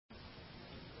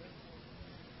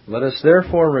Let us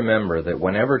therefore remember that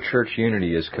whenever church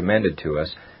unity is commended to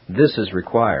us, this is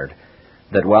required,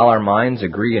 that while our minds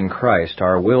agree in Christ,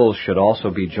 our wills should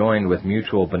also be joined with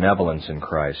mutual benevolence in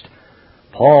Christ.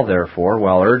 Paul, therefore,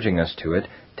 while urging us to it,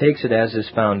 takes it as his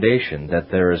foundation that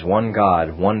there is one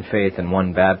God, one faith, and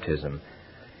one baptism.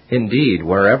 Indeed,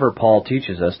 wherever Paul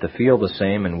teaches us to feel the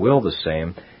same and will the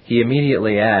same, he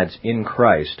immediately adds, in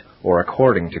Christ, or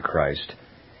according to Christ.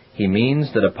 He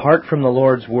means that apart from the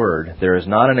Lord's word, there is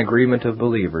not an agreement of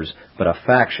believers, but a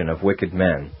faction of wicked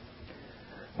men.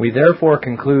 We therefore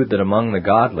conclude that among the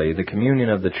godly, the communion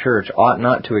of the church ought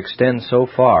not to extend so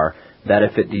far that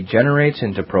if it degenerates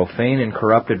into profane and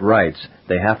corrupted rites,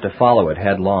 they have to follow it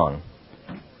headlong.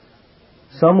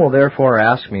 Some will therefore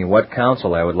ask me what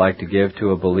counsel I would like to give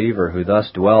to a believer who thus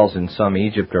dwells in some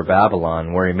Egypt or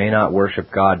Babylon where he may not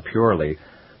worship God purely,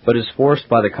 but is forced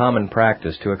by the common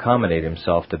practice to accommodate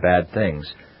himself to bad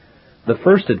things. The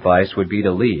first advice would be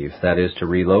to leave, that is, to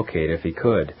relocate if he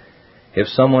could. If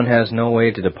someone has no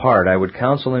way to depart, I would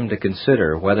counsel him to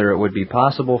consider whether it would be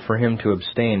possible for him to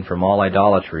abstain from all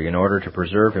idolatry in order to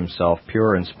preserve himself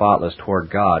pure and spotless toward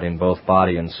God in both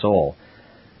body and soul.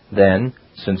 Then,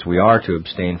 since we are to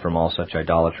abstain from all such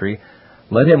idolatry,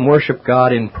 let him worship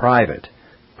God in private,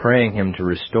 praying him to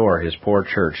restore his poor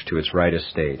church to its right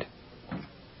estate.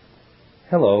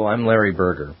 Hello, I'm Larry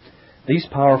Berger. These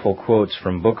powerful quotes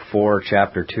from Book 4,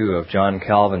 Chapter 2 of John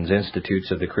Calvin's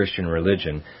Institutes of the Christian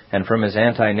Religion and from his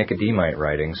Anti-Nicodemite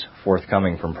writings,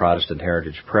 forthcoming from Protestant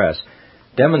Heritage Press,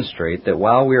 demonstrate that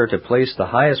while we are to place the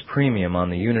highest premium on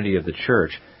the unity of the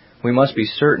Church, we must be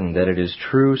certain that it is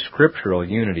true scriptural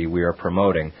unity we are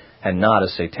promoting and not a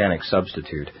satanic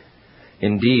substitute.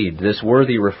 Indeed, this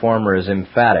worthy reformer is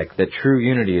emphatic that true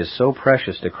unity is so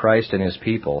precious to Christ and his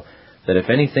people that if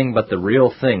anything but the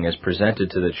real thing is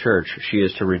presented to the church, she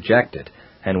is to reject it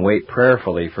and wait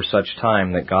prayerfully for such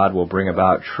time that God will bring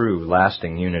about true,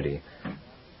 lasting unity.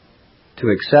 To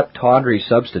accept tawdry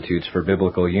substitutes for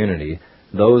biblical unity,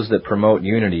 those that promote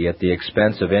unity at the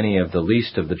expense of any of the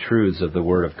least of the truths of the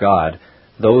Word of God,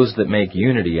 those that make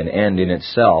unity an end in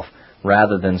itself,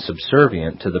 rather than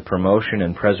subservient to the promotion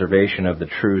and preservation of the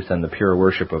truth and the pure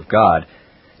worship of God,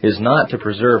 is not to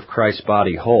preserve Christ's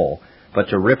body whole, but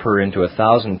to rip her into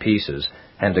 1,000 pieces,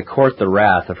 and to court the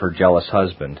wrath of her jealous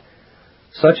husband.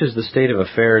 Such is the state of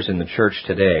affairs in the church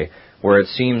today, where it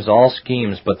seems all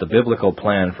schemes but the biblical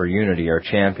plan for unity are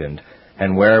championed,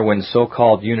 and where, when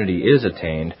so-called unity is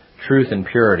attained, truth and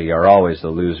purity are always the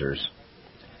losers.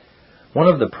 One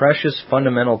of the precious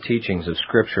fundamental teachings of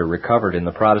Scripture recovered in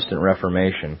the Protestant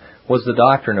Reformation was the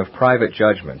doctrine of private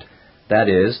judgment. That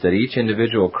is, that each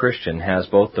individual Christian has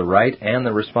both the right and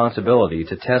the responsibility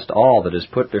to test all that is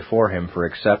put before him for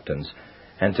acceptance,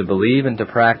 and to believe and to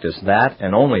practice that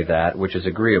and only that which is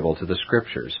agreeable to the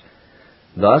Scriptures.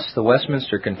 Thus, the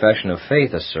Westminster Confession of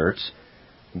Faith asserts,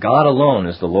 God alone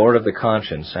is the Lord of the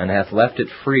conscience, and hath left it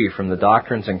free from the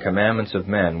doctrines and commandments of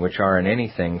men which are in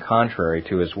anything contrary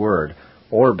to his word,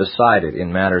 or beside it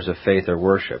in matters of faith or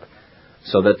worship,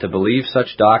 so that to believe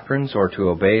such doctrines or to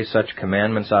obey such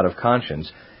commandments out of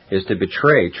conscience is to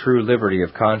betray true liberty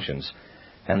of conscience,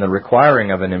 and the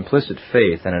requiring of an implicit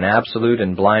faith and an absolute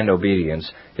and blind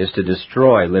obedience is to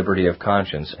destroy liberty of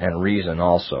conscience and reason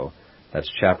also. That's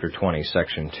chapter 20,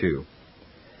 section 2.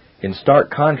 In stark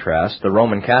contrast, the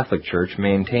Roman Catholic Church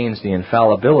maintains the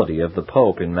infallibility of the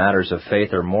Pope in matters of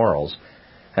faith or morals,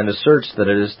 and asserts that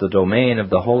it is the domain of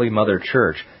the Holy Mother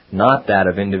Church, not that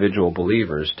of individual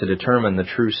believers, to determine the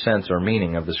true sense or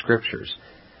meaning of the Scriptures.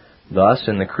 Thus,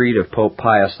 in the Creed of Pope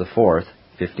Pius IV,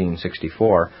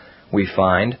 1564, we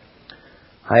find,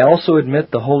 I also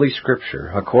admit the Holy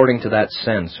Scripture, according to that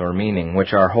sense or meaning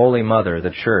which our Holy Mother,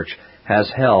 the Church, has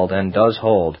held and does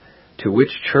hold, to which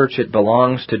church it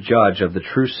belongs to judge of the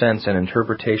true sense and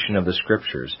interpretation of the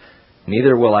Scriptures,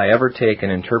 neither will I ever take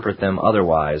and interpret them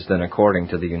otherwise than according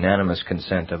to the unanimous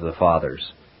consent of the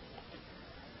Fathers.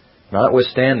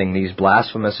 Notwithstanding these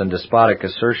blasphemous and despotic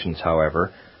assertions,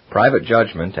 however, private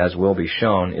judgment, as will be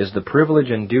shown, is the privilege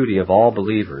and duty of all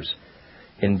believers.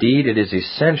 Indeed, it is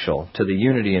essential to the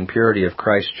unity and purity of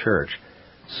Christ's Church,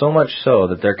 so much so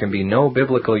that there can be no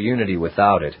biblical unity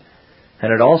without it,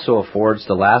 and it also affords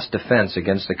the last defense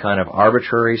against the kind of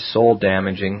arbitrary,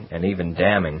 soul-damaging, and even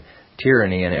damning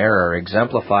tyranny and error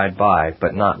exemplified by,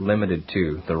 but not limited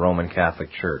to, the Roman Catholic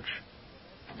Church.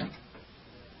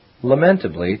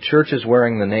 Lamentably, churches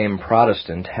wearing the name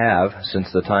Protestant have,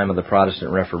 since the time of the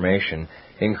Protestant Reformation,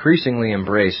 increasingly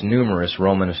embraced numerous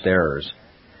Romanist errors.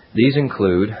 These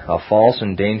include a false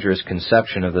and dangerous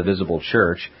conception of the visible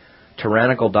church,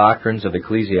 tyrannical doctrines of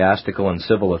ecclesiastical and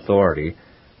civil authority,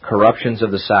 corruptions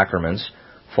of the sacraments,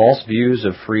 false views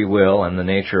of free will and the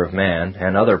nature of man,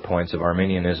 and other points of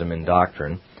Arminianism in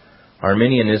doctrine,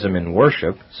 Arminianism in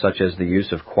worship, such as the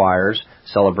use of choirs,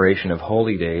 celebration of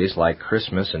holy days like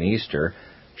Christmas and Easter,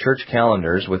 church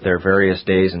calendars with their various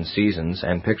days and seasons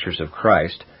and pictures of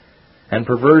Christ, and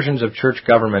perversions of church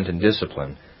government and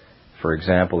discipline, for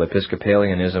example,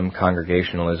 Episcopalianism,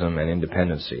 Congregationalism, and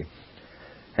independency.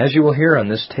 As you will hear on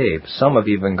this tape, some have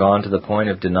even gone to the point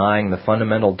of denying the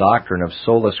fundamental doctrine of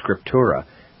sola scriptura,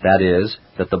 that is,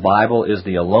 that the Bible is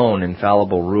the alone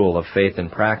infallible rule of faith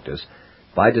and practice,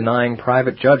 by denying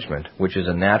private judgment, which is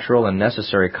a natural and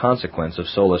necessary consequence of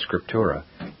sola scriptura.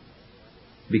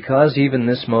 Because even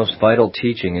this most vital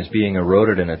teaching is being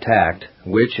eroded and attacked,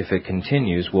 which, if it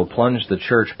continues, will plunge the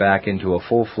Church back into a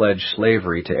full-fledged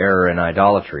slavery to error and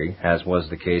idolatry, as was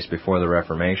the case before the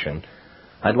Reformation,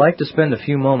 I'd like to spend a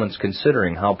few moments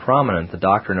considering how prominent the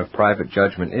doctrine of private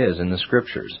judgment is in the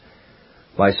Scriptures.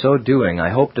 By so doing, I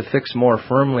hope to fix more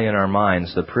firmly in our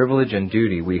minds the privilege and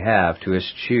duty we have to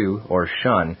eschew or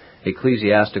shun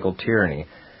ecclesiastical tyranny,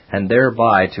 and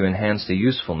thereby to enhance the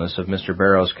usefulness of Mr.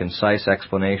 Barrow's concise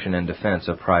explanation and defense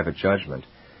of private judgment.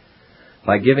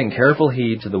 By giving careful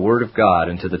heed to the Word of God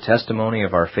and to the testimony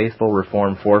of our faithful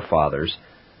Reformed forefathers,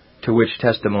 to which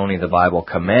testimony the Bible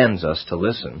commands us to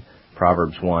listen,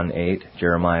 Proverbs 1:8,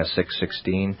 Jeremiah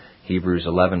 6:16, Hebrews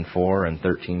 11:4 and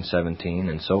 13:17,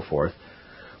 and so forth,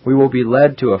 we will be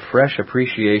led to a fresh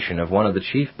appreciation of one of the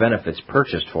chief benefits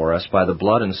purchased for us by the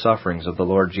blood and sufferings of the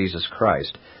Lord Jesus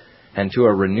Christ, and to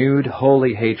a renewed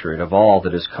holy hatred of all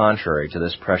that is contrary to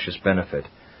this precious benefit.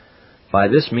 By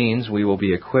this means we will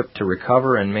be equipped to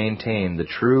recover and maintain the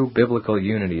true biblical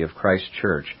unity of Christ's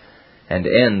Church, and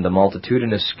end the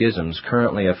multitudinous schisms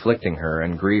currently afflicting her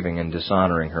and grieving and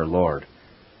dishonoring her Lord.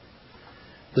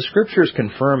 The Scriptures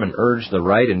confirm and urge the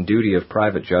right and duty of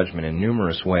private judgment in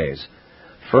numerous ways.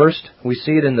 First, we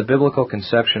see it in the biblical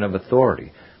conception of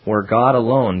authority, where God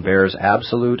alone bears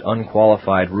absolute,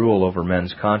 unqualified rule over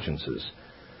men's consciences.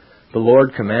 The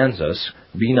Lord commands us,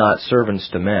 "Be not servants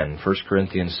to men," 1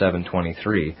 Corinthians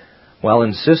 7:23, while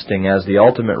insisting as the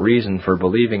ultimate reason for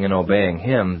believing and obeying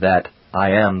Him that,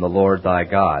 "I am the Lord thy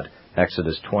God,"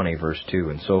 Exodus 20, verse 2,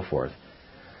 and so forth.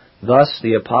 Thus,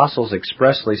 the apostles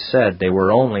expressly said they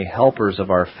were only helpers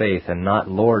of our faith and not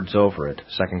lords over it,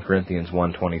 2 Corinthians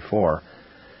 1:24,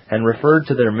 and referred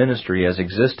to their ministry as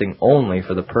existing only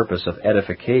for the purpose of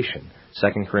edification,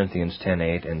 2 Corinthians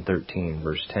 10:8 and 13,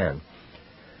 verse 10.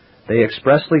 They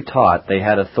expressly taught they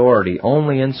had authority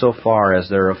only insofar as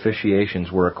their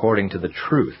officiations were according to the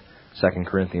truth, 2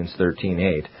 Corinthians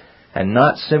 13:8, and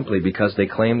not simply because they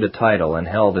claimed a title and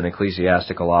held an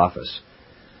ecclesiastical office.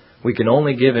 We can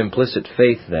only give implicit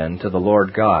faith, then, to the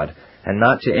Lord God, and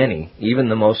not to any, even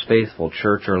the most faithful,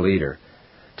 church or leader.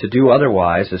 To do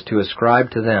otherwise is to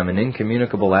ascribe to them an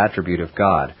incommunicable attribute of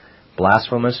God,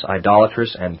 blasphemous,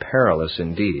 idolatrous, and perilous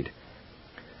indeed.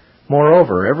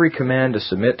 Moreover, every command to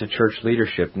submit to church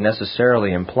leadership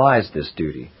necessarily implies this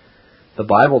duty. The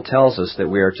Bible tells us that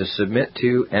we are to submit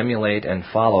to, emulate, and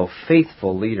follow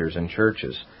faithful leaders in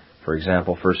churches. For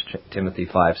example, 1 Timothy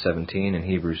 5:17 and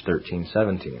Hebrews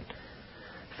 13:17.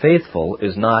 Faithful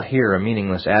is not here a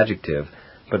meaningless adjective,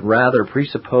 but rather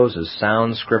presupposes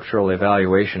sound scriptural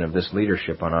evaluation of this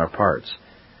leadership on our parts.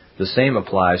 The same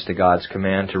applies to God's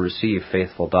command to receive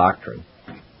faithful doctrine.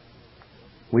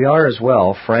 We are as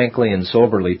well frankly and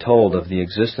soberly told of the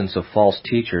existence of false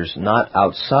teachers not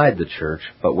outside the church,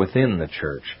 but within the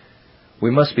church.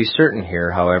 We must be certain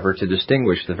here, however, to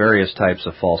distinguish the various types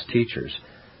of false teachers.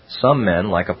 Some men,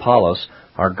 like Apollos,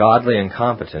 are godly and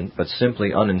competent, but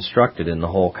simply uninstructed in the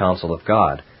whole counsel of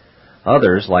God.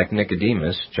 Others, like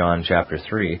Nicodemus, John chapter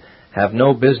 3, have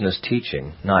no business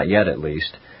teaching, not yet at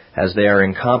least, as they are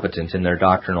incompetent in their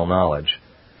doctrinal knowledge.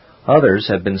 Others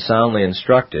have been soundly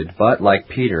instructed, but, like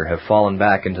Peter, have fallen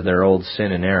back into their old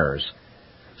sin and errors.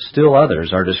 Still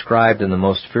others are described in the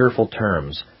most fearful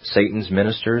terms: Satan's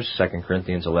ministers, 2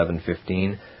 Corinthians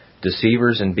 11:15,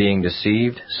 deceivers and being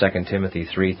deceived, 2 Timothy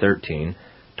 3:13,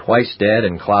 twice dead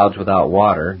and clouds without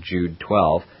water, Jude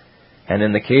 12, and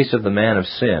in the case of the man of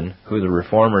sin, who the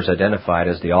Reformers identified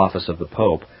as the office of the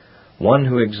Pope, one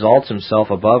who exalts himself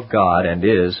above God and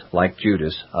is, like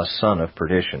Judas, a son of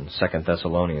perdition, 2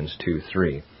 Thessalonians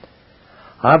 2:3.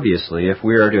 Obviously, if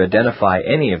we are to identify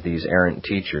any of these errant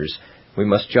teachers, we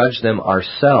must judge them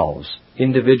ourselves,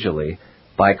 individually,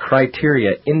 by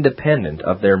criteria independent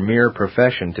of their mere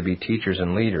profession to be teachers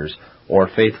and leaders, or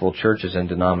faithful churches and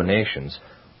denominations,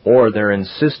 or their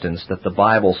insistence that the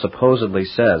Bible supposedly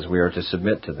says we are to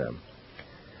submit to them.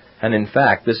 And in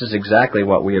fact, this is exactly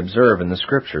what we observe in the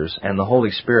Scriptures, and the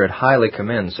Holy Spirit highly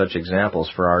commends such examples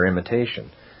for our imitation.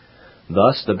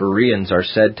 Thus the Bereans are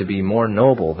said to be more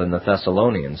noble than the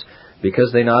Thessalonians,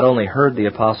 because they not only heard the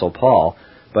Apostle Paul,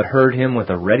 but heard him with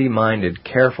a ready-minded,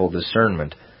 careful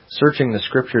discernment, searching the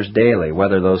Scriptures daily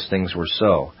whether those things were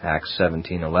so. Acts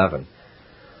 17:11.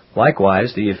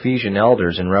 Likewise, the Ephesian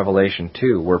elders in Revelation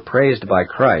 2 were praised by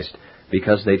Christ,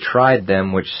 because they tried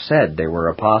them which said they were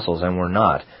apostles and were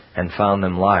not, and found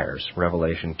them liars.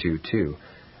 Revelation 2:2.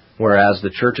 Whereas the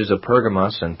churches of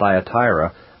Pergamos and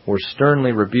Thyatira were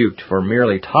sternly rebuked for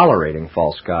merely tolerating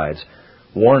false guides,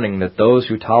 warning that those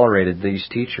who tolerated these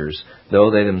teachers,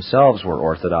 though they themselves were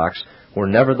orthodox, were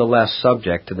nevertheless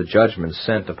subject to the judgments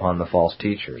sent upon the false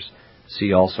teachers.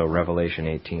 See also Revelation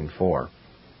 18:4.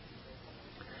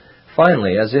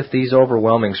 Finally, as if these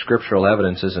overwhelming scriptural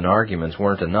evidences and arguments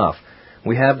weren't enough,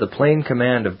 we have the plain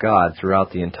command of God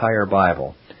throughout the entire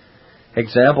Bible.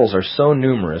 Examples are so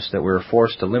numerous that we are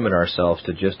forced to limit ourselves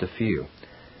to just a few.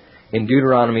 In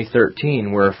Deuteronomy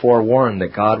 13, we are forewarned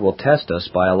that God will test us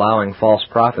by allowing false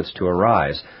prophets to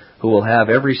arise, who will have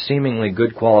every seemingly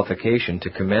good qualification to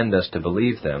commend us to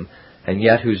believe them, and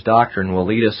yet whose doctrine will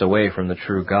lead us away from the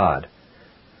true God.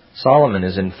 Solomon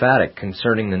is emphatic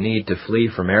concerning the need to flee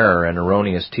from error and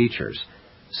erroneous teachers.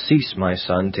 "Cease, my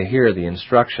son, to hear the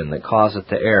instruction that causeth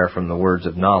to err from the words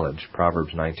of knowledge."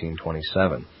 Proverbs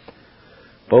 19:27.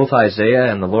 Both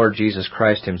Isaiah and the Lord Jesus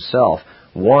Christ himself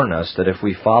warn us that if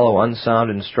we follow unsound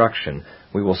instruction,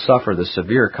 we will suffer the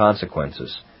severe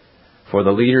consequences. For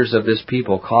the leaders of this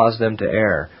people cause them to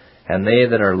err, and they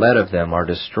that are led of them are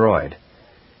destroyed.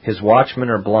 His watchmen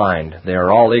are blind, they are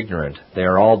all ignorant, they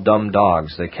are all dumb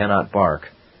dogs, they cannot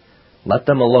bark. Let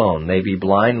them alone, they be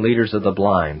blind leaders of the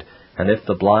blind, and if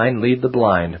the blind lead the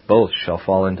blind, both shall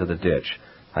fall into the ditch.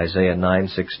 Isaiah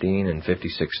 9:16 and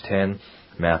 56:10,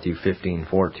 Matthew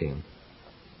 15:14.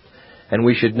 And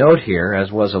we should note here,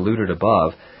 as was alluded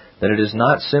above, that it is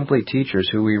not simply teachers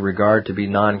who we regard to be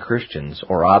non-Christians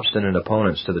or obstinate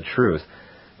opponents to the truth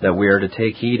that we are to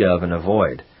take heed of and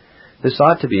avoid. This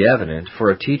ought to be evident, for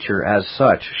a teacher as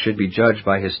such should be judged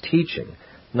by his teaching,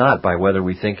 not by whether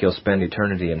we think he'll spend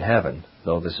eternity in heaven,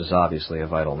 though this is obviously a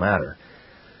vital matter.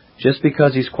 Just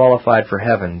because he's qualified for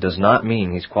heaven does not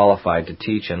mean he's qualified to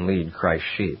teach and lead Christ's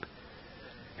sheep.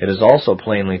 It is also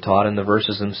plainly taught in the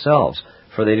verses themselves,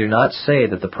 for they do not say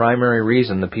that the primary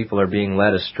reason the people are being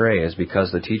led astray is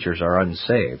because the teachers are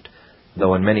unsaved,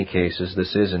 though in many cases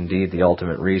this is indeed the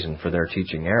ultimate reason for their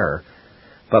teaching error,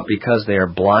 but because they are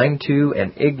blind to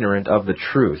and ignorant of the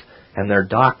truth, and their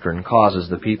doctrine causes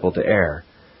the people to err.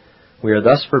 We are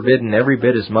thus forbidden every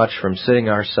bit as much from sitting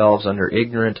ourselves under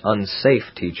ignorant, unsafe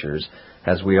teachers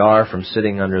as we are from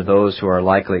sitting under those who are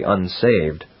likely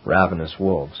unsaved, ravenous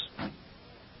wolves.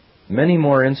 Many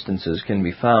more instances can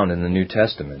be found in the New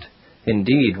Testament.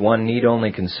 Indeed, one need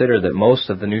only consider that most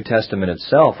of the New Testament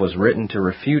itself was written to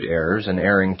refute errors and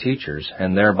erring teachers,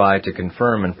 and thereby to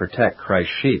confirm and protect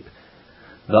Christ's sheep.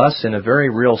 Thus, in a very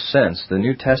real sense, the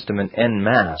New Testament en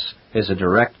masse is a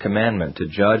direct commandment to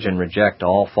judge and reject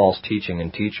all false teaching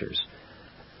and teachers.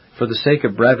 For the sake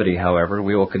of brevity, however,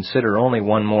 we will consider only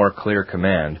one more clear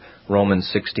command, Romans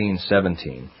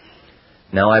 16:17.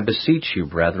 "Now I beseech you,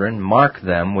 brethren, mark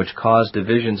them which cause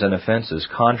divisions and offenses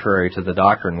contrary to the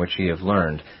doctrine which ye have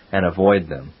learned, and avoid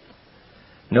them."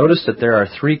 Notice that there are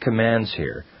three commands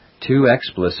here, two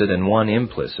explicit and one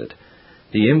implicit.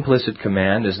 The implicit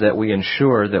command is that we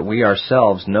ensure that we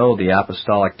ourselves know the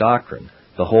apostolic doctrine,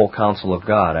 the whole counsel of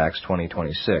God, Acts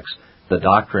 20:26, the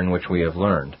doctrine which we have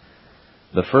learned.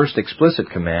 The first explicit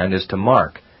command is to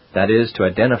mark, that is, to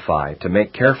identify, to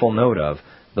make careful note of,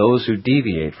 those who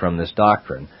deviate from this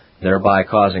doctrine, thereby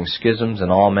causing schisms and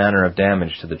all manner of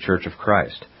damage to the Church of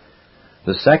Christ.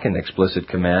 The second explicit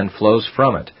command flows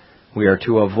from it. We are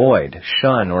to avoid,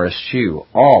 shun, or eschew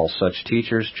all such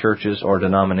teachers, churches, or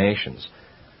denominations.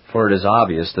 For it is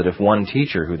obvious that if one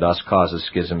teacher who thus causes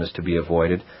schism is to be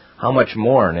avoided, how much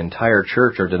more an entire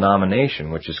church or denomination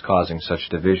which is causing such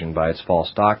division by its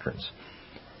false doctrines.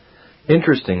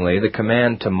 Interestingly, the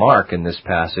command to mark in this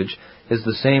passage is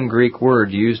the same Greek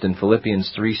word used in Philippians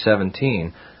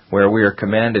 3:17, where we are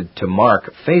commanded to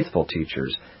mark faithful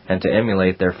teachers and to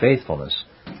emulate their faithfulness.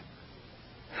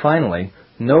 Finally,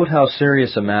 note how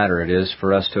serious a matter it is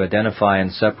for us to identify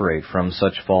and separate from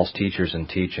such false teachers and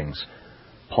teachings.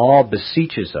 Paul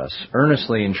beseeches us,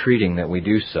 earnestly entreating that we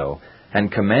do so, and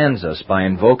commands us by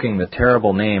invoking the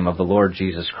terrible name of the Lord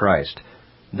Jesus Christ.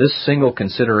 This single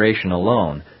consideration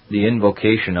alone, the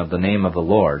invocation of the name of the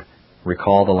Lord,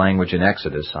 recall the language in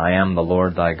Exodus, "I am the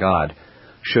Lord thy God,"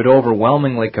 should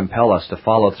overwhelmingly compel us to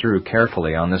follow through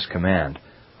carefully on this command.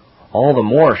 All the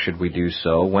more should we do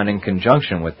so when in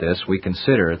conjunction with this we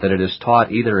consider that it is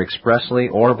taught either expressly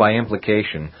or by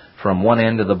implication from one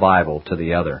end of the Bible to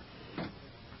the other.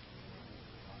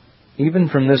 Even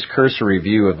from this cursory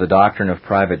view of the doctrine of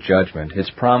private judgment, its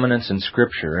prominence in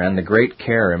Scripture and the great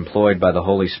care employed by the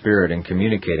Holy Spirit in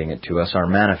communicating it to us are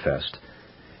manifest.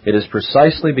 It is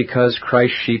precisely because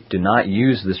Christ's sheep do not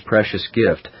use this precious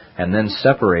gift and then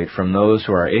separate from those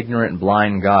who are ignorant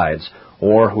blind guides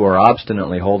or who are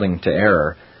obstinately holding to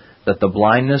error, that the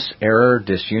blindness, error,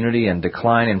 disunity, and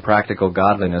decline in practical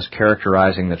godliness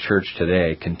characterizing the church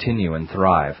today continue and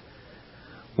thrive.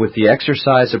 With the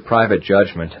exercise of private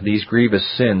judgment, these grievous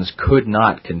sins could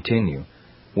not continue.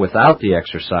 Without the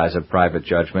exercise of private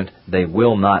judgment, they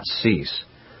will not cease.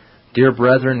 Dear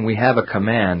brethren, we have a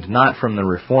command, not from the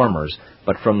Reformers,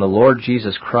 but from the Lord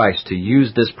Jesus Christ, to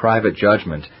use this private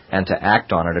judgment and to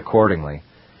act on it accordingly.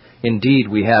 Indeed,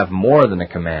 we have more than a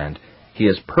command. He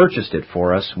has purchased it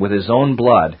for us with His own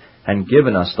blood and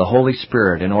given us the Holy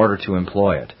Spirit in order to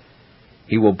employ it.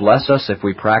 He will bless us if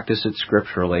we practice it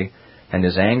scripturally, and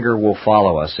His anger will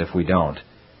follow us if we don't.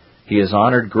 He is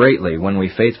honored greatly when we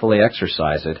faithfully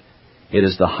exercise it. It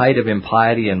is the height of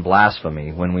impiety and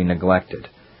blasphemy when we neglect it.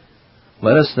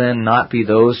 Let us then not be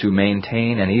those who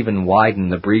maintain and even widen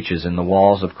the breaches in the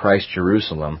walls of Christ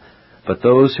Jerusalem, but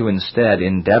those who instead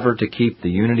endeavor to keep the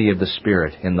unity of the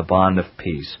Spirit in the bond of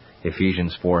peace.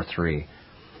 Ephesians 4:3.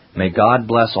 May God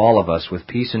bless all of us with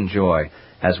peace and joy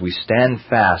as we stand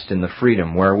fast in the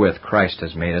freedom wherewith Christ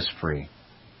has made us free.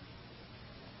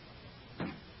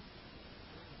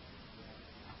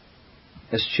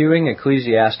 Eschewing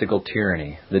ecclesiastical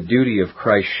tyranny, the duty of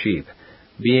Christ's sheep,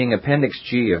 being Appendix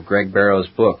G of Greg Barrow's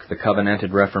book, The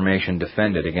Covenanted Reformation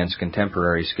Defended Against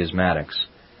Contemporary Schismatics.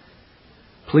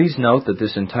 Please note that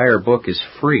this entire book is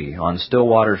free on Still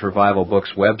Waters Revival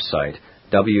Books' website,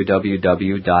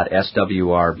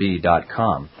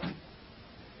 www.swrb.com.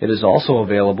 It is also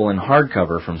available in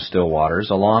hardcover from Still Waters,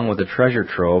 along with a treasure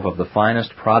trove of the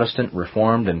finest Protestant,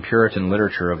 Reformed, and Puritan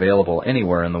literature available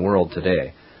anywhere in the world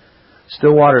today.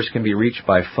 Still Waters can be reached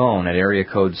by phone at area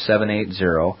code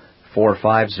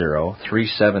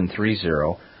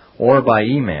 780-450-3730 or by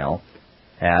email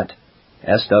at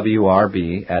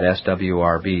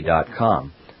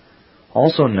swrb@swrb.com.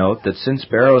 Also note that since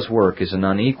Barrow's work is an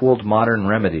unequaled modern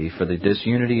remedy for the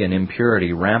disunity and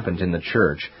impurity rampant in the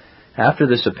Church, after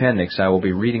this appendix I will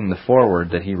be reading the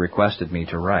foreword that he requested me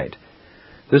to write.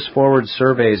 This foreword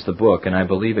surveys the book, and I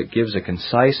believe it gives a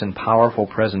concise and powerful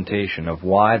presentation of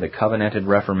why the Covenanted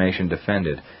Reformation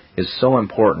Defended is so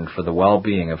important for the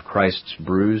well-being of Christ's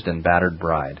bruised and battered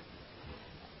bride.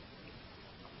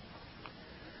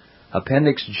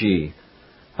 Appendix G.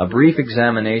 A brief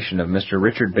examination of Mr.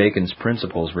 Richard Bacon's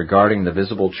principles regarding the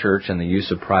visible church and the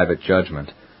use of private judgment.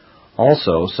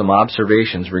 Also, some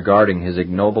observations regarding his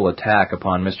ignoble attack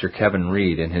upon Mr. Kevin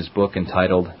Reed in his book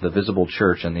entitled The Visible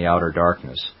Church and the Outer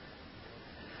Darkness.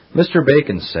 Mr.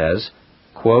 Bacon says,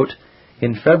 quote,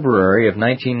 "In February of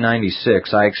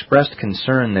 1996, I expressed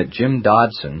concern that Jim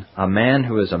Dodson, a man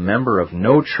who is a member of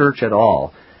no church at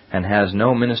all and has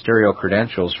no ministerial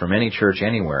credentials from any church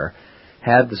anywhere,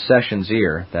 had the session's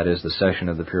ear," that is, the session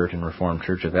of the Puritan Reformed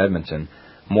Church of Edmonton,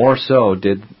 "more so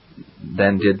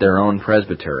than did their own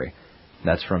presbytery."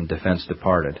 That's from Defense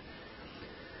Departed.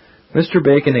 Mr.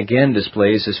 Bacon again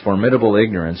displays his formidable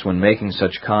ignorance when making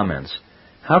such comments.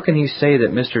 How can he say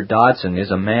that Mr. Dodson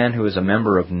is a man who is a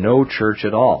member of no church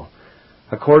at all?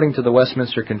 According to the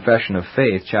Westminster Confession of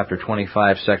Faith, Chapter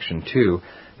 25, Section 2,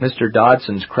 Mr.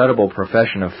 Dodson's credible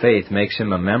profession of faith makes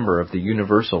him a member of the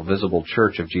universal visible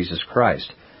church of Jesus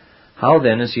Christ. How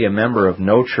then is he a member of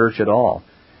no church at all?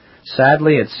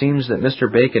 Sadly, it seems that Mr.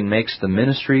 Bacon makes the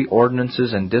ministry,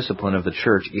 ordinances, and discipline of the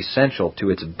church essential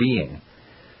to its being.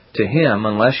 To him,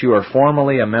 unless you are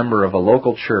formally a member of a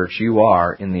local church, you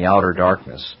are in the outer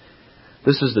darkness.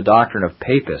 This is the doctrine of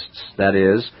papists, that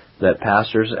is, that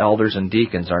pastors, elders, and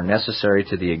deacons are necessary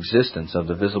to the existence of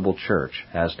the visible church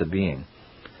as to being.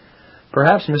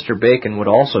 Perhaps Mr. Bacon would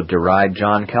also deride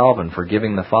John Calvin for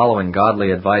giving the following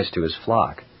godly advice to his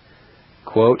flock.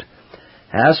 Quote,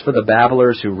 "As for the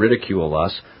babblers who ridicule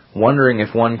us, wondering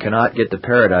if one cannot get to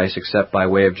paradise except by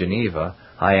way of Geneva,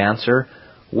 I answer,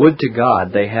 would to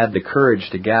God they had the courage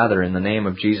to gather in the name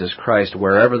of Jesus Christ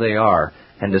wherever they are,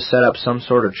 and to set up some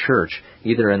sort of church,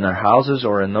 either in their houses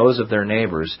or in those of their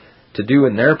neighbors, to do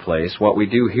in their place what we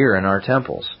do here in our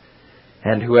temples.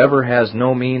 And whoever has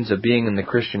no means of being in the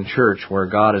Christian church where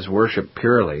God is worshipped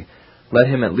purely, let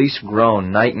him at least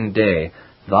groan night and day,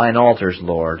 Thine altars,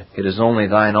 Lord, it is only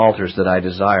Thine altars that I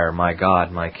desire, my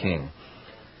God, my King."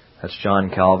 That's John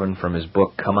Calvin from his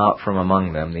book, Come Out From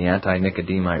Among Them, the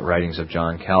Anti-Nicodemite Writings of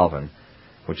John Calvin,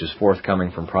 which is forthcoming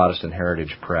from Protestant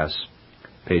Heritage Press,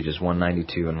 pages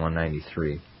 192 and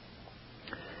 193.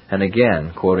 And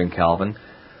again, quoting Calvin,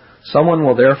 "Someone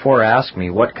will therefore ask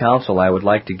me what counsel I would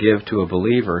like to give to a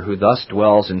believer who thus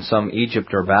dwells in some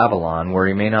Egypt or Babylon where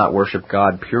he may not worship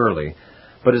God purely,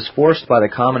 but is forced by the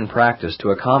common practice to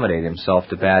accommodate himself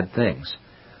to bad things.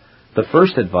 The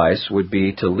first advice would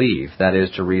be to leave, that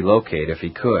is, to relocate if he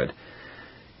could.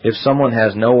 If someone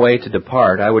has no way to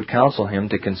depart, I would counsel him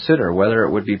to consider whether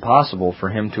it would be possible for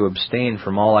him to abstain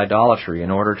from all idolatry in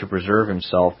order to preserve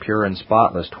himself pure and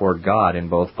spotless toward God in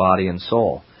both body and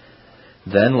soul.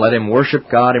 Then let him worship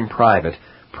God in private,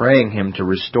 praying him to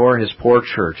restore his poor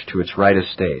church to its right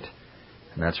estate."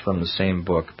 And that's from the same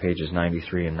book, pages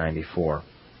 93 and 94.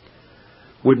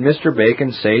 Would Mr.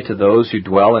 Bacon say to those who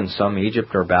dwell in some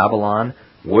Egypt or Babylon,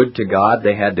 "Would to God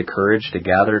they had the courage to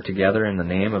gather together in the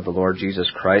name of the Lord Jesus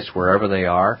Christ wherever they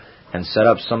are, and set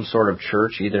up some sort of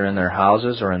church either in their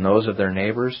houses or in those of their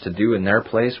neighbors, to do in their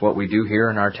place what we do here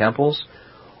in our temples"?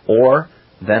 Or,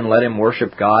 "Then let him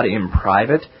worship God in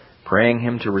private, praying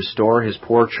him to restore his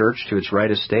poor church to its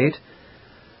right estate"?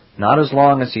 Not as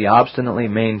long as he obstinately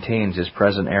maintains his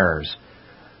present errors.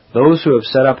 Those who have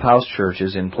set up house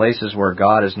churches in places where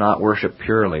God is not worshipped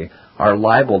purely are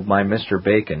libeled by Mr.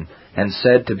 Bacon and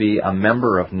said to be a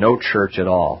member of no church at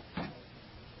all.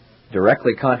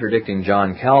 Directly contradicting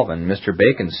John Calvin, Mr.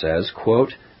 Bacon says,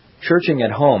 quote, "Churching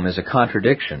at home is a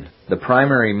contradiction. The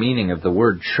primary meaning of the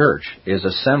word church is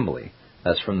assembly."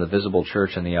 That's from The Visible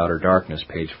Church in the Outer Darkness,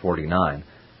 page 49.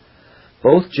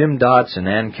 Both Jim Dodson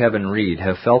and Kevin Reed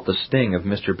have felt the sting of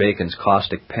Mr. Bacon's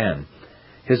caustic pen.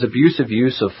 His abusive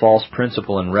use of false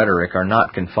principle and rhetoric are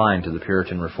not confined to the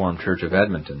Puritan Reformed Church of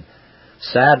Edmonton.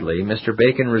 Sadly, Mr.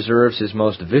 Bacon reserves his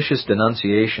most vicious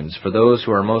denunciations for those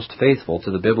who are most faithful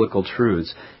to the biblical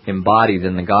truths embodied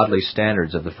in the godly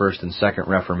standards of the First and Second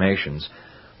Reformations,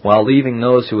 while leaving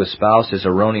those who espouse his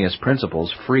erroneous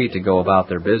principles free to go about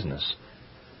their business.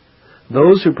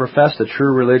 Those who profess the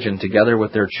true religion together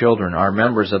with their children are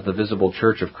members of the visible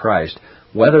Church of Christ,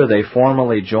 whether they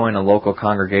formally join a local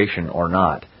congregation or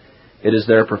not. It is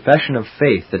their profession of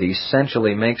faith that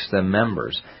essentially makes them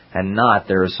members, and not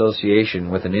their association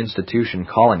with an institution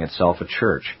calling itself a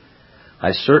church.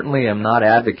 I certainly am not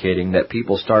advocating that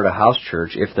people start a house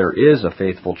church if there is a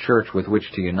faithful church with which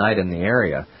to unite in the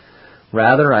area.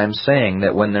 Rather, I am saying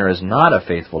that when there is not a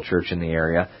faithful church in the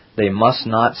area, they must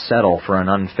not settle for an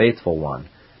unfaithful one.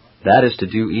 That is to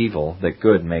do evil, that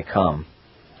good may come.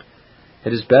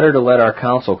 It is better to let our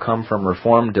counsel come from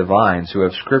Reformed divines who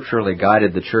have scripturally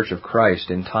guided the Church of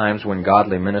Christ in times when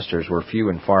godly ministers were few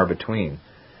and far between.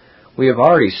 We have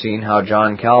already seen how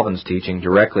John Calvin's teaching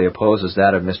directly opposes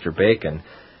that of Mr. Bacon,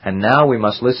 and now we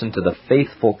must listen to the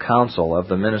faithful counsel of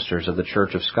the ministers of the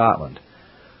Church of Scotland.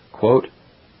 Quote,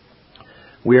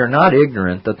 "We are not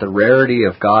ignorant that the rarity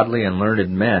of godly and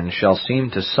learned men shall seem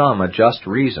to some a just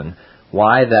reason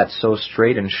why that so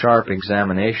straight and sharp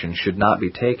examination should not be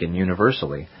taken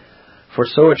universally. For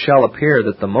so it shall appear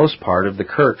that the most part of the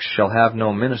kirks shall have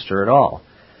no minister at all.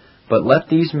 But let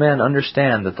these men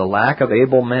understand that the lack of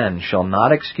able men shall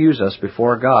not excuse us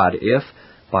before God if,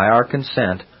 by our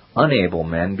consent, unable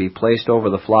men be placed over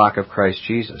the flock of Christ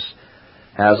Jesus.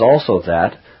 As also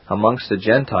that, amongst the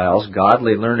Gentiles,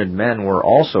 godly learned men were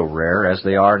also rare as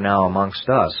they are now amongst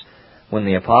us, when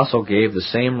the apostle gave the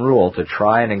same rule to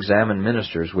try and examine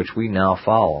ministers which we now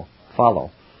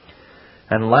follow.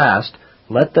 And last,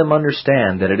 let them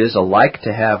understand that it is alike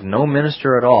to have no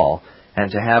minister at all,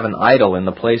 and to have an idol in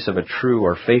the place of a true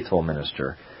or faithful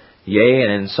minister. Yea,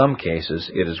 and in some cases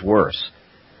it is worse.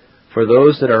 For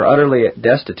those that are utterly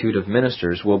destitute of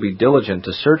ministers will be diligent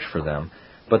to search for them,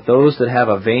 but those that have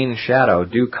a vain shadow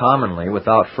do commonly,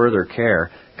 without further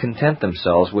care, content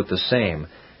themselves with the same,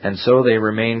 and so they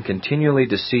remain continually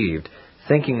deceived,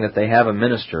 thinking that they have a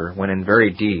minister, when in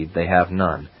very deed they have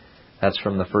none." That's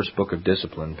from the First Book of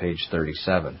Discipline, page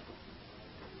 37.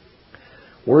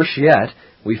 Worse yet,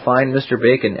 we find Mr.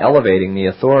 Bacon elevating the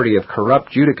authority of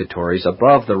corrupt judicatories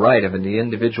above the right of the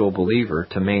individual believer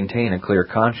to maintain a clear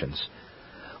conscience.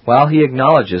 While he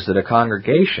acknowledges that a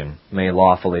congregation may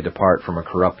lawfully depart from a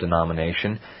corrupt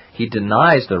denomination, he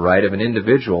denies the right of an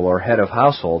individual or head of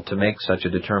household to make such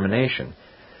a determination.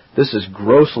 This is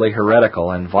grossly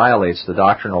heretical and violates the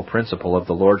doctrinal principle of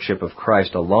the lordship of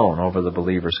Christ alone over the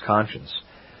believer's conscience.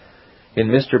 In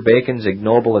Mr. Bacon's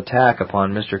ignoble attack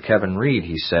upon Mr. Kevin Reed,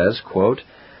 he says, quote,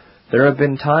 "There have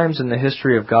been times in the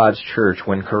history of God's church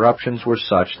when corruptions were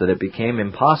such that it became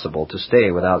impossible to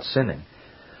stay without sinning.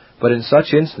 But in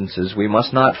such instances we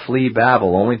must not flee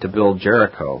Babel only to build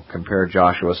Jericho. Compare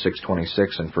Joshua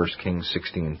 6:26 and 1 Kings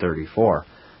 16:34.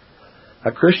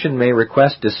 A Christian may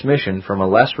request dismission from a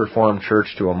less reformed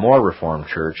church to a more reformed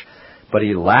church, but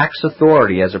he lacks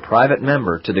authority as a private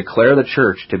member to declare the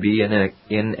church to be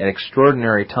in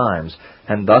extraordinary times,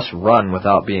 and thus run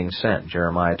without being sent.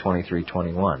 Jeremiah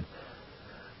 23:21.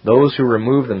 Those who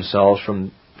remove themselves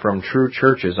from true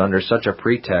churches under such a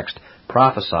pretext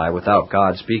prophesy without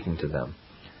God speaking to them.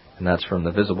 And that's from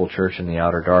The Visible Church in the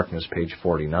Outer Darkness, page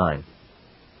 49.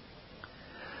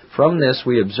 From this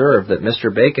we observe that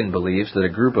Mr. Bacon believes that a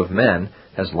group of men,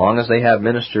 as long as they have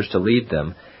ministers to lead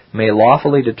them, may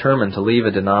lawfully determine to leave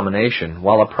a denomination,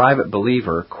 while a private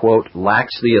believer, quote,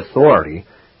 lacks the authority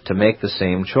to make the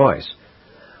same choice.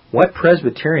 What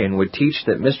Presbyterian would teach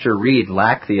that Mr. Reed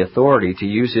lacked the authority to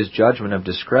use his judgment of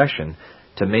discretion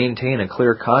to maintain a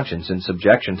clear conscience in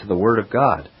subjection to the Word of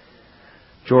God?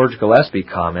 George Gillespie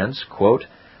comments, quote,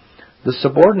 the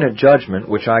subordinate judgment,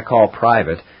 which I call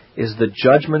private, is the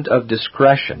judgment of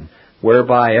discretion,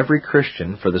 whereby every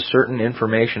Christian, for the certain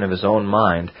information of his own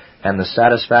mind and the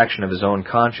satisfaction of his own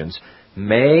conscience,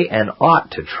 may and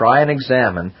ought to try and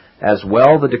examine as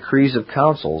well the decrees of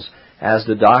councils as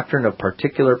the doctrine of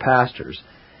particular pastors,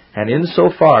 and in so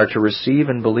far to receive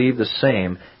and believe the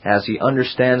same as he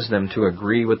understands them to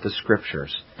agree with the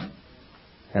Scriptures.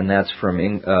 And that's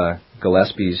from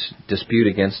Gillespie's Dispute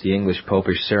Against the English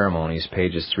Popish Ceremonies,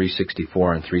 pages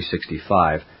 364 and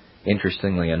 365,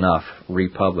 interestingly enough,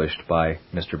 republished by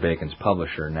Mr. Bacon's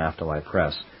publisher, Naphtali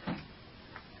Press.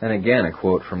 And again a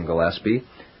quote from Gillespie,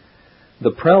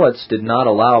 the prelates did not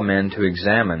allow men to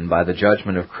examine by the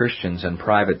judgment of Christians and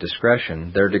private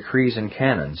discretion their decrees and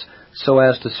canons, so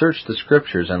as to search the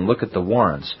Scriptures and look at the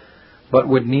warrants, but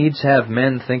would needs have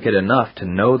men think it enough to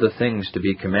know the things to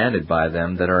be commanded by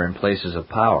them that are in places of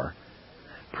power.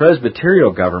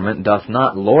 Presbyterial government doth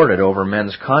not lord it over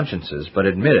men's consciences, but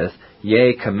admitteth,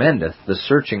 yea, commendeth the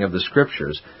searching of the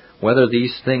Scriptures, whether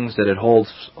these things that it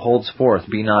holds forth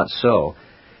be not so,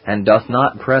 and doth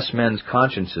not press men's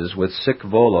consciences with sic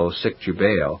volo, sic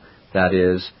jubeo, that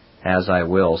is, as I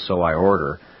will, so I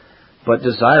order, but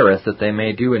desireth that they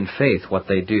may do in faith what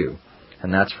they do.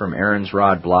 And that's from Aaron's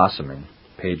Rod Blossoming,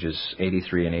 pages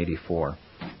 83 and 84.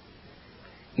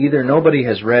 Either nobody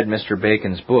has read Mr.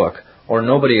 Bacon's book, or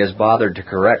nobody has bothered to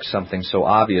correct something so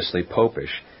obviously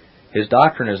popish. His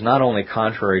doctrine is not only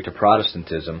contrary to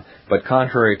Protestantism, but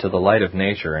contrary to the light of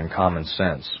nature and common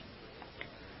sense.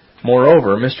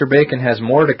 Moreover, Mr. Bacon has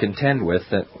more to contend with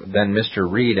than Mr.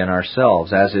 Reed and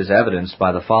ourselves, as is evidenced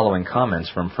by the following comments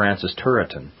from Francis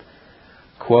Turretin.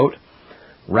 Quote,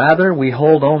 rather, we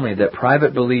hold only that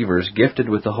private believers gifted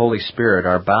with the Holy Spirit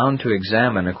are bound to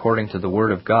examine according to the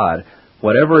Word of God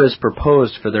whatever is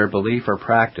proposed for their belief or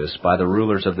practice by the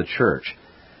rulers of the Church,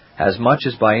 as much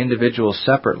as by individuals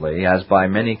separately as by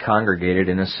many congregated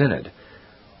in a synod.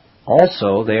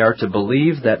 Also, they are to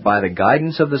believe that by the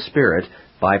guidance of the Spirit,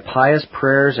 by pious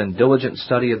prayers and diligent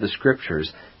study of the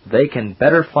Scriptures, they can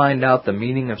better find out the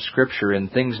meaning of Scripture in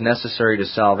things necessary to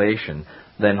salvation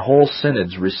than whole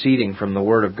synods receding from the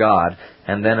Word of God,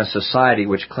 and then a society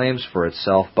which claims for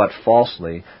itself but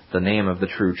falsely the name of the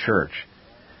true Church.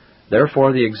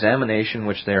 Therefore, the examination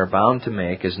which they are bound to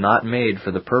make is not made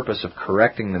for the purpose of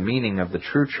correcting the meaning of the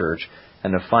true Church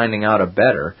and of finding out a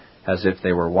better, as if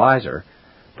they were wiser,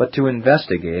 but to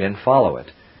investigate and follow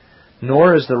it.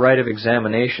 Nor is the right of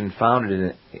examination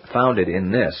founded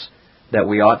in this, that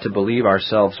we ought to believe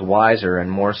ourselves wiser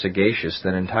and more sagacious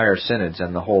than entire synods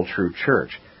and the whole true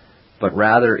Church, but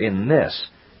rather in this,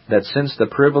 that since the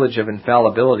privilege of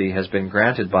infallibility has been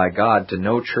granted by God to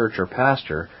no church or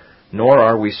pastor, nor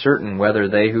are we certain whether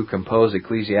they who compose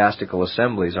ecclesiastical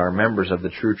assemblies are members of the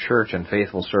true Church and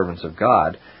faithful servants of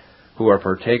God, who are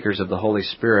partakers of the Holy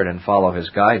Spirit and follow His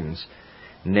guidance.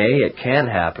 Nay, it can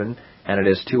happen, and it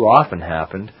has too often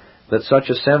happened, that such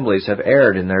assemblies have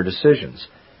erred in their decisions.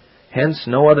 Hence,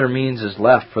 no other means is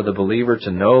left for the believer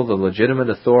to know the legitimate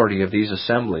authority of these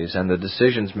assemblies and the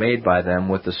decisions made by them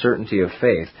with the certainty of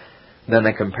faith than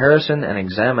the comparison and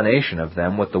examination of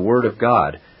them with the Word of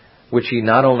God, which He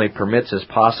not only permits as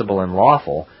possible and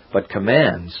lawful, but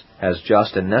commands as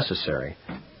just and necessary.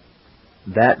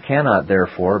 That cannot,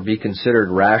 therefore, be considered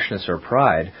rashness or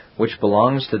pride, which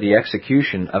belongs to the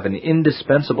execution of an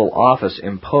indispensable office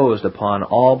imposed upon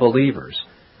all believers.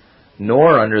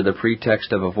 Nor, under the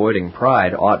pretext of avoiding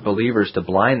pride, ought believers to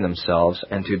blind themselves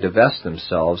and to divest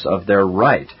themselves of their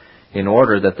right, in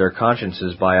order that their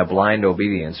consciences by a blind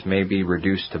obedience may be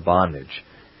reduced to bondage.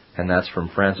 And that's from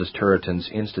Francis Turretin's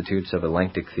Institutes of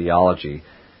Elenctic Theology,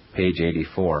 page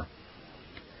 84.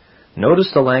 Notice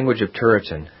the language of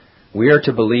Turretin. We are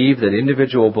to believe that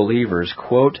individual believers,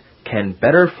 quote, can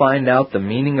better find out the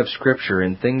meaning of Scripture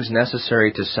in things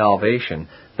necessary to salvation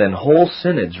than whole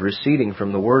synods receding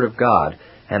from the Word of God,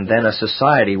 and than a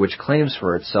society which claims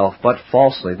for itself but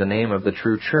falsely the name of the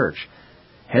true Church.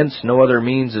 Hence no other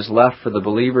means is left for the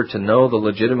believer to know the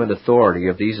legitimate authority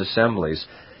of these assemblies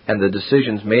and the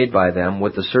decisions made by them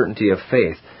with the certainty of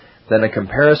faith than a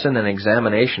comparison and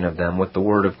examination of them with the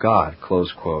Word of God,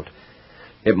 close quote.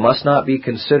 It must not be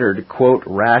considered, quote,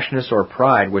 rashness or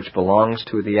pride which belongs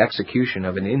to the execution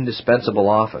of an indispensable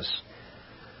office.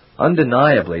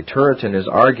 Undeniably, Turretin is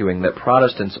arguing that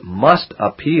Protestants must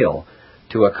appeal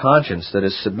to a conscience that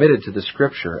is submitted to the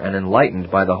Scripture and enlightened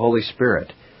by the Holy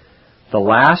Spirit. The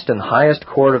last and highest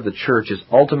court of the Church is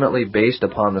ultimately based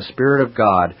upon the Spirit of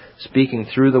God speaking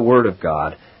through the Word of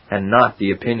God, and not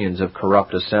the opinions of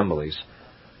corrupt assemblies.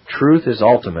 Truth is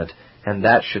ultimate, and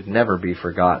that should never be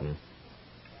forgotten.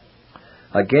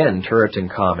 Again, Turretin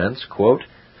comments, quote,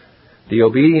 the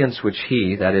obedience which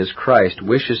he, that is Christ,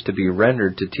 wishes to be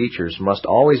rendered to teachers must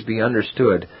always be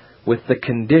understood with the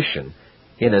condition,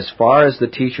 in as far as the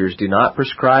teachers do not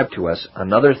prescribe to us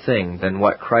another thing than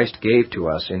what Christ gave to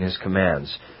us in his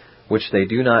commands, which they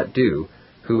do not do,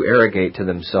 who arrogate to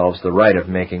themselves the right of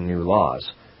making new laws.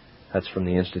 That's from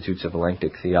the Institutes of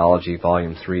Elenctic Theology,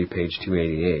 Volume 3, page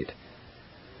 288.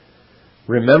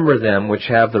 Remember them which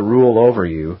have the rule over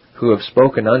you, who have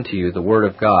spoken unto you the word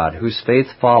of God, whose faith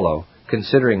follow,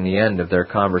 considering the end of their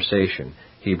conversation.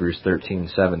 Hebrews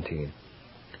 13:17.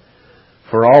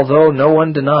 For although no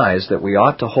one denies that we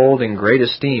ought to hold in great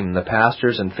esteem the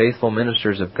pastors and faithful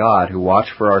ministers of God who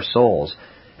watch for our souls,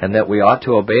 and that we ought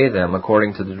to obey them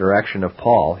according to the direction of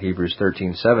Paul, Hebrews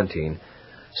 13:17,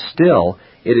 still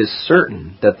it is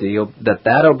certain that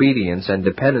that obedience and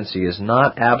dependency is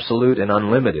not absolute and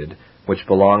unlimited, which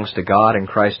belongs to God and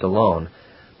Christ alone,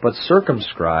 but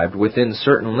circumscribed within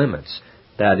certain limits,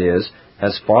 that is,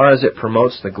 as far as it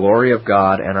promotes the glory of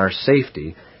God and our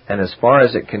safety, and as far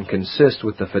as it can consist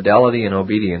with the fidelity and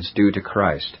obedience due to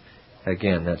Christ.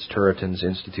 Again, that's Turretin's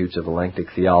Institutes of Elenctic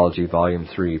Theology, Volume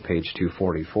 3, page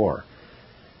 244.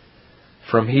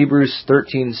 From Hebrews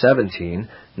 13:17,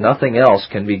 nothing else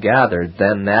can be gathered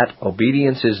than that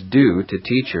obedience is due to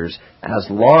teachers as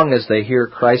long as they hear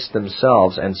Christ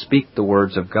themselves and speak the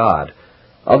words of God.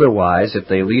 Otherwise, if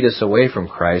they lead us away from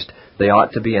Christ, they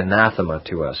ought to be anathema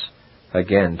to us.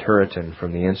 Again, Turretin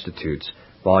from the Institutes,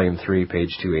 Volume 3,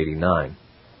 page 289.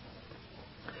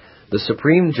 The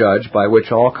supreme judge by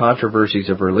which all controversies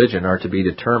of religion are to be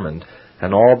determined,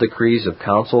 and all decrees of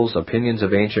councils, opinions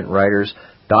of ancient writers,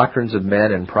 doctrines of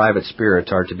men, and private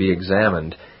spirits are to be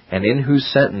examined, and in whose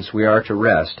sentence we are to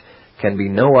rest, can be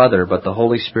no other but the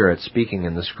Holy Spirit speaking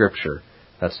in the Scripture.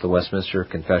 That's the Westminster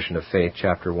Confession of Faith,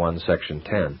 Chapter 1, Section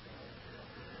 10.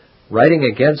 Writing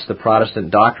against the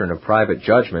Protestant doctrine of private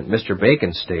judgment, Mr.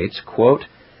 Bacon states, quote,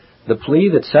 the plea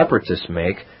that separatists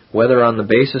make, whether on the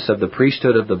basis of the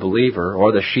priesthood of the believer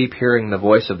or the sheep hearing the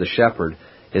voice of the shepherd,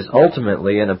 is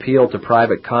ultimately an appeal to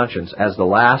private conscience as the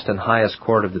last and highest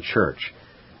court of the Church.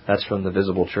 That's from The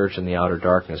Visible Church in the Outer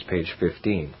Darkness, page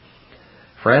 15.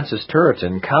 Francis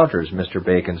Turretin counters Mr.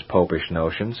 Bacon's popish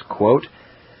notions, quote,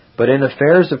 but in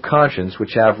affairs of conscience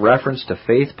which have reference to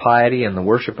faith, piety, and the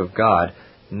worship of God,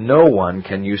 no one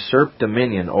can usurp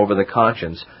dominion over the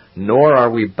conscience, nor are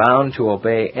we bound to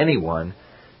obey anyone,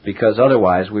 because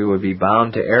otherwise we would be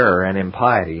bound to error and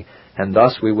impiety, and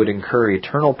thus we would incur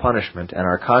eternal punishment, and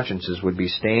our consciences would be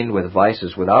stained with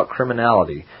vices without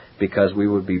criminality, because we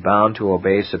would be bound to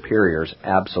obey superiors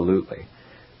absolutely.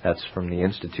 That's from the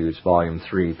Institutes, Volume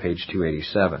 3, page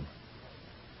 287.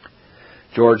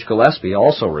 George Gillespie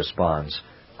also responds,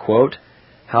 quote,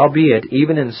 howbeit,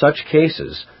 even in such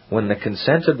cases, when the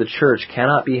consent of the Church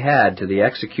cannot be had to the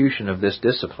execution of this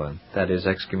discipline, that is,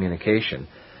 excommunication,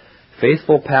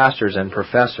 faithful pastors and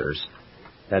professors,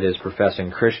 that is,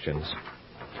 professing Christians,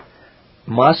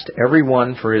 must every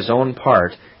one for his own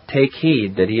part take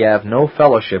heed that he have no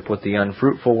fellowship with the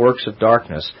unfruitful works of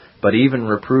darkness, but even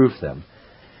reprove them.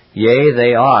 Yea,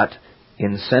 they ought,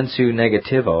 in sensu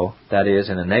negativo, that is,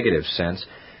 in a negative sense,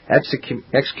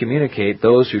 excommunicate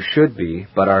those who should be,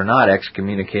 but are not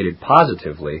excommunicated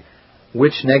positively,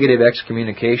 which negative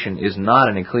excommunication is not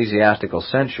an ecclesiastical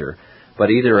censure, but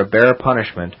either a bare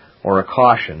punishment or a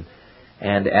caution,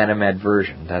 and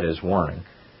animadversion, that is, warning.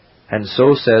 And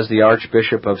so says the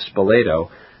Archbishop of Spoleto,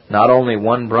 not only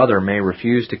one brother may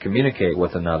refuse to communicate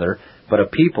with another, but a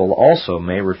people also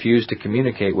may refuse to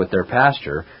communicate with their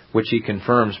pastor, which he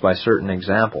confirms by certain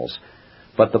examples.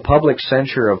 But the public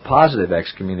censure of positive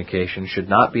excommunication should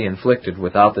not be inflicted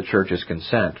without the Church's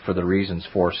consent, for the reasons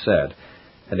foresaid.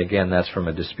 And again, that's from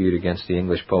a dispute against the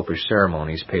English Popish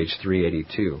Ceremonies, page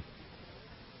 382.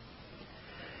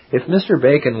 If Mr.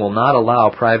 Bacon will not allow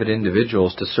private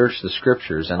individuals to search the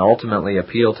Scriptures and ultimately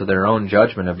appeal to their own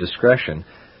judgment of discretion,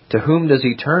 to whom does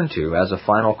he turn to as a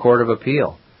final court of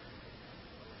appeal?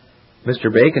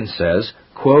 Mr. Bacon says,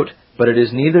 quote, "But it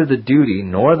is neither the duty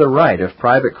nor the right of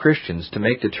private Christians to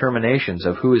make determinations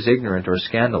of who is ignorant or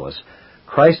scandalous.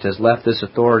 Christ has left this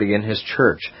authority in His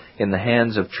church, in the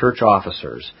hands of church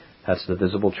officers." That's the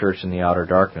Visible Church in the Outer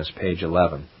Darkness, page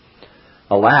 11.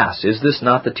 Alas, is this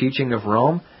not the teaching of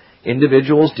Rome?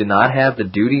 Individuals do not have the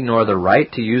duty nor the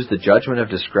right to use the judgment of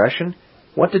discretion?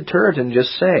 What did Turretin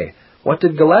just say? What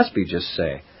did Gillespie just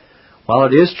say? While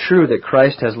it is true that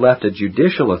Christ has left a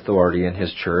judicial authority in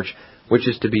His church, which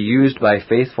is to be used by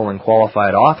faithful and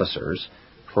qualified officers,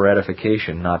 for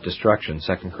edification, not destruction,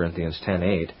 2 Corinthians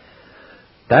 10:8,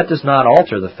 that does not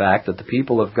alter the fact that the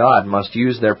people of God must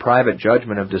use their private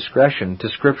judgment of discretion to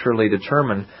scripturally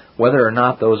determine whether or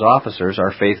not those officers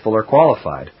are faithful or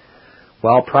qualified.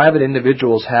 While private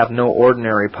individuals have no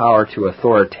ordinary power to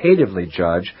authoritatively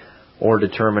judge or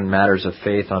determine matters of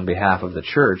faith on behalf of the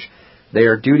church, they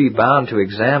are duty-bound to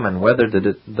examine whether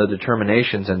the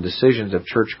determinations and decisions of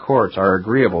church courts are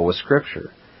agreeable with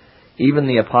Scripture. Even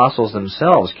the apostles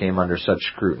themselves came under such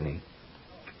scrutiny.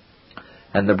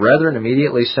 And the brethren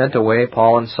immediately sent away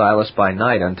Paul and Silas by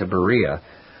night unto Berea,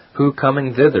 who,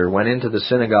 coming thither, went into the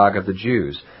synagogue of the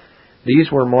Jews.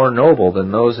 These were more noble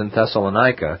than those in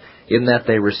Thessalonica, in that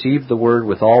they received the word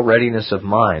with all readiness of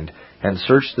mind, and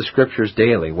searched the Scriptures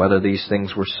daily, whether these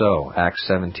things were so. Acts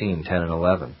 17:10 and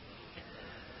 11.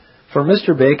 For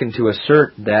Mr. Bacon to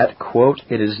assert that, quote,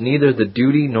 "It is neither the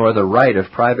duty nor the right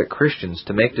of private Christians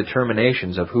to make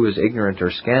determinations of who is ignorant or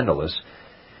scandalous,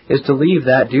 is to leave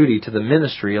that duty to the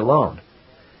ministry alone.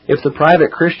 If the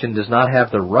private Christian does not have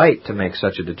the right to make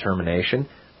such a determination,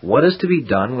 what is to be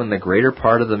done when the greater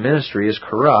part of the ministry is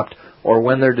corrupt, or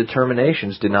when their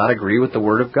determinations do not agree with the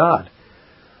Word of God?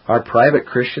 Are private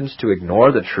Christians to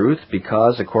ignore the truth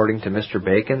because, according to Mr.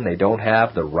 Bacon, they don't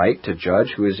have the right to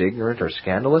judge who is ignorant or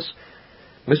scandalous?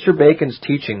 Mr. Bacon's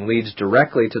teaching leads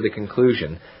directly to the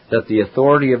conclusion that the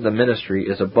authority of the ministry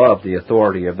is above the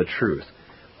authority of the truth.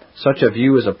 Such a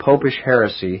view is a popish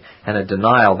heresy and a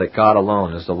denial that God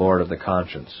alone is the Lord of the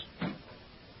conscience.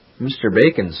 Mr.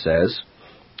 Bacon says,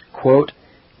 quote,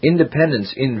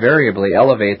 "Independents invariably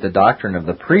elevate the doctrine of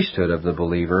the priesthood of the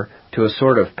believer to a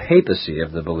sort of papacy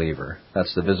of the believer."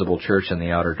 That's the Visible Church in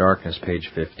the Outer Darkness, page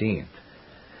 15.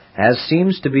 As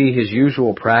seems to be his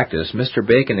usual practice, Mr.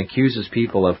 Bacon accuses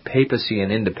people of papacy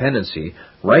and independency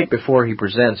right before he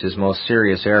presents his most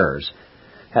serious errors.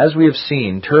 As we have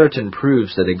seen, Turretin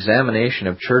proves that examination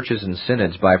of churches and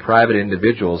synods by private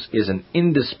individuals is an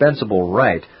indispensable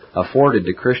right afforded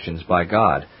to Christians by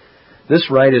God. This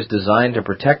right is designed to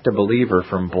protect a believer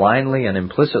from blindly and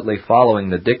implicitly following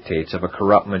the dictates of a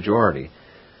corrupt majority.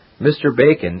 Mr.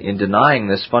 Bacon, in denying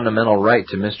this fundamental right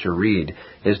to Mr. Reed,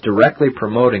 is directly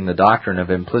promoting the doctrine of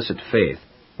implicit faith,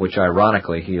 which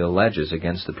ironically he alleges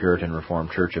against the Puritan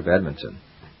Reformed Church of Edmonton.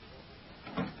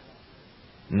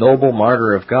 Noble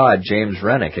martyr of God James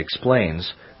Renwick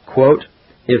explains, quote,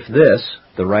 "If this,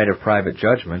 the right of private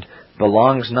judgment,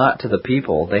 belongs not to the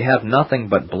people, they have nothing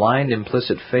but blind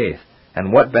implicit faith,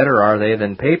 and what better are they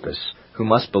than papists, who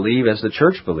must believe as the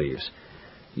Church believes?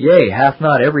 Yea, hath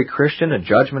not every Christian a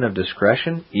judgment of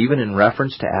discretion, even in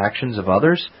reference to actions of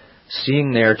others,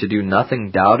 seeing they are to do nothing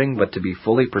doubting, but to be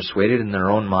fully persuaded in their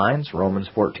own minds?" Romans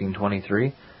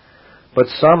 14:23. But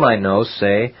some, I know,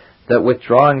 say that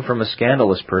withdrawing from a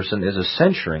scandalous person is a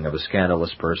censuring of a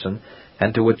scandalous person,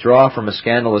 and to withdraw from a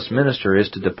scandalous minister is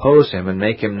to depose him and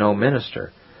make him no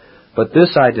minister. But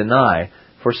this I deny,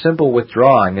 for simple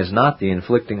withdrawing is not the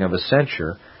inflicting of a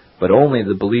censure, but only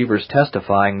the believers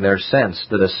testifying their sense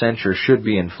that a censure should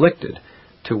be inflicted,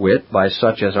 to wit, by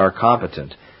such as are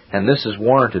competent, and this is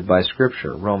warranted by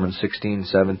Scripture, Romans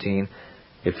 16:17,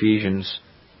 Ephesians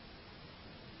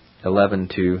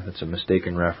 11:2, that's a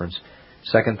mistaken reference,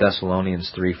 2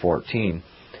 Thessalonians 3:14,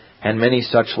 and many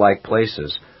such like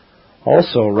places.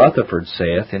 Also Rutherford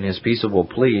saith in his Peaceable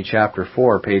Plea, chapter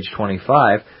 4, page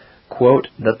 25, quote,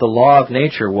 "that the law of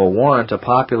nature will warrant a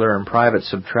popular and private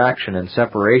subtraction and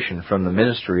separation from the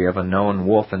ministry of a known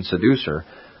wolf and seducer,"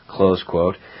 close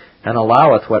quote, and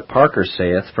alloweth what Parker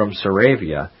saith from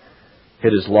Saravia,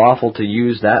 "It is lawful to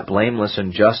use that blameless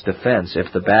and just defense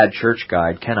if the bad church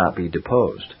guide cannot be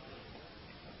deposed."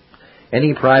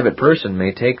 Any private person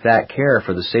may take that care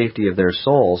for the safety of their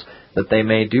souls that they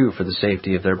may do for the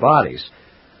safety of their bodies.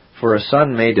 For a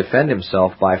son may defend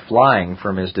himself by flying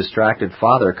from his distracted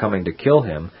father coming to kill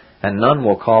him, and none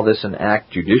will call this an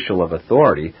act judicial of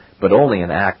authority, but only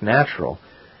an act natural.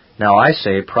 Now I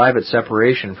say private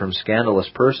separation from scandalous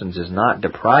persons is not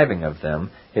depriving of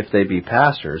them if they be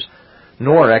pastors,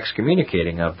 nor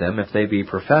excommunicating of them if they be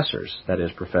professors, that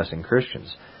is, professing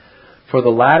Christians. For the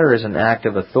latter is an act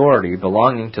of authority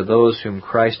belonging to those whom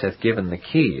Christ hath given the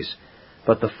keys,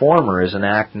 but the former is an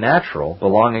act natural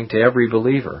belonging to every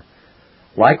believer.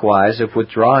 Likewise, if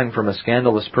withdrawing from a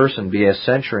scandalous person be a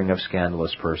censuring of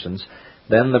scandalous persons,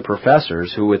 then the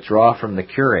professors who withdraw from the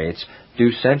curates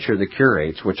do censure the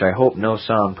curates, which I hope no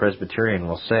sound Presbyterian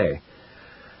will say.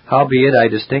 Howbeit I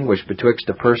distinguish betwixt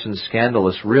a person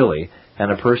scandalous really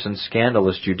and a person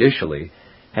scandalous judicially,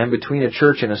 and between a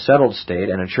church in a settled state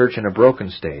and a church in a broken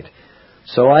state.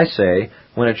 So I say,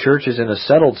 when a church is in a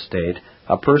settled state,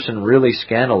 a person really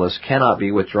scandalous cannot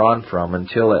be withdrawn from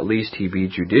until at least he be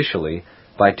judicially,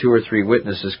 by 2 or 3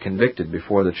 witnesses convicted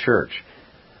before the church.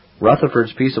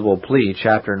 Rutherford's Peaceable Plea,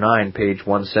 chapter 9, page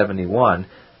 171,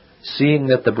 seeing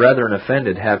that the brethren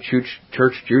offended have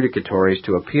church judicatories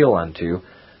to appeal unto,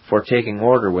 for taking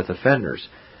order with offenders.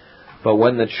 But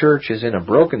when the church is in a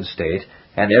broken state,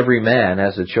 and every man,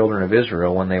 as the children of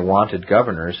Israel when they wanted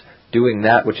governors, doing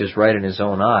that which is right in his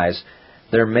own eyes,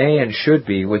 there may and should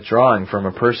be withdrawing from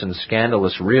a person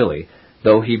scandalous really,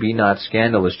 though he be not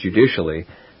scandalous judicially,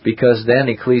 because then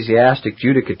ecclesiastic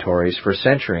judicatories for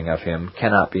censuring of him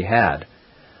cannot be had.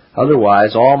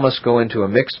 Otherwise all must go into a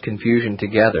mixed confusion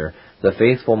together, the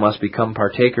faithful must become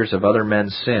partakers of other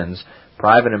men's sins,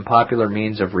 private and popular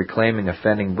means of reclaiming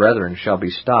offending brethren shall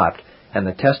be stopped, and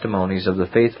the testimonies of the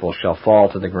faithful shall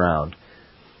fall to the ground.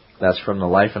 That's from the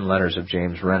Life and Letters of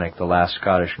James Renwick, the last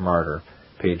Scottish martyr,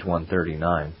 page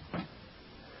 139.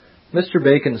 Mr.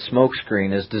 Bacon's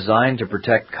smokescreen is designed to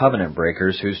protect covenant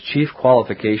breakers whose chief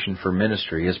qualification for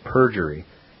ministry is perjury,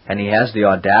 and he has the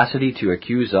audacity to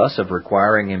accuse us of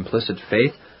requiring implicit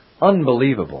faith?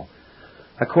 Unbelievable!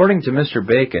 According to Mr.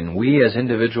 Bacon, we as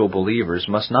individual believers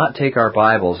must not take our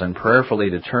Bibles and prayerfully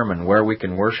determine where we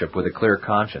can worship with a clear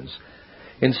conscience.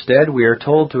 Instead, we are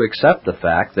told to accept the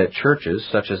fact that churches,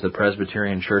 such as the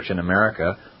Presbyterian Church in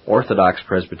America, Orthodox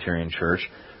Presbyterian Church,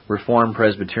 Reformed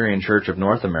Presbyterian Church of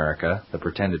North America, the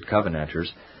pretended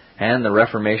Covenanters, and the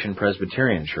Reformation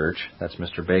Presbyterian Church, that's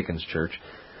Mr. Bacon's church,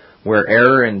 where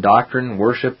error in doctrine,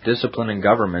 worship, discipline, and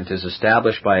government is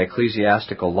established by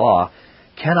ecclesiastical law,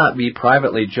 cannot be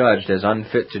privately judged as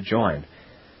unfit to join.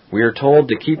 We are told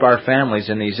to keep our families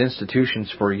in these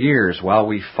institutions for years while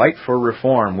we fight for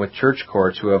reform with church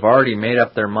courts who have already made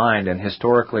up their mind and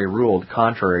historically ruled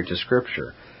contrary to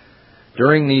Scripture.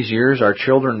 During these years, our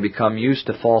children become used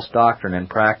to false doctrine and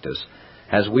practice.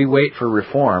 As we wait for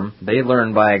reform, they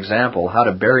learn by example how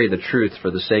to bury the truth for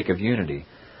the sake of unity.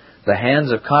 The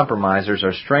hands of compromisers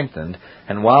are strengthened,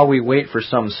 and while we wait for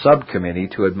some subcommittee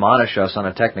to admonish us on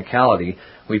a technicality,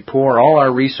 we pour all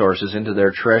our resources into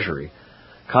their treasury.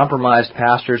 Compromised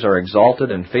pastors are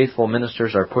exalted and faithful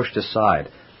ministers are pushed aside.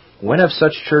 When have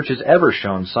such churches ever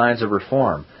shown signs of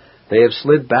reform? They have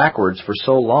slid backwards for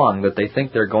so long that they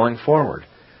think they're going forward.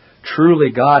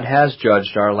 Truly God has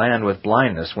judged our land with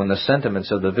blindness when the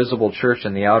sentiments of the visible church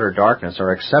in the outer darkness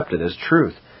are accepted as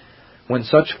truth. When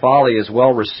such folly is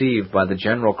well received by the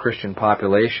general Christian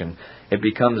population, it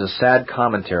becomes a sad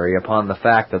commentary upon the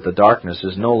fact that the darkness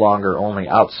is no longer only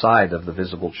outside of the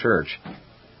visible church.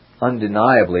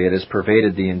 Undeniably, it has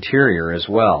pervaded the interior as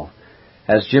well.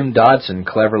 As Jim Dodson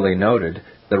cleverly noted,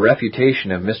 the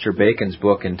refutation of Mr. Bacon's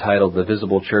book entitled The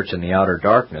Visible Church and the Outer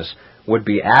Darkness would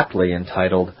be aptly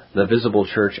entitled The Visible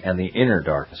Church and the Inner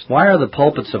Darkness. Why are the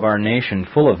pulpits of our nation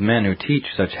full of men who teach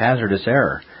such hazardous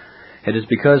error? It is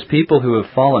because people who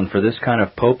have fallen for this kind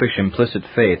of popish implicit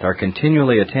faith are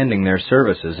continually attending their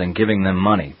services and giving them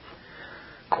money.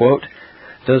 Quote,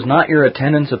 "Does not your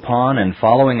attendance upon and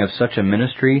following of such a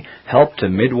ministry help to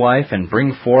midwife and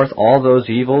bring forth all those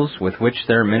evils with which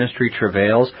their ministry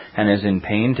travails and is in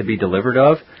pain to be delivered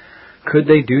of? Could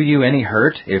they do you any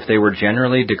hurt if they were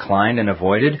generally declined and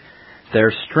avoided? Their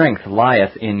strength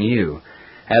lieth in you,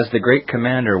 as the great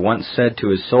commander once said to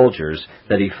his soldiers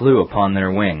that he flew upon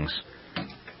their wings."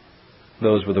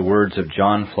 Those were the words of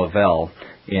John Flavel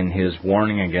in his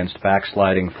warning against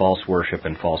backsliding, false worship,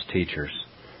 and false teachers.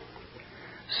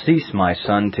 "Cease, my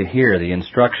son, to hear the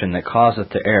instruction that causeth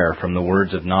to err from the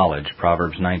words of knowledge,"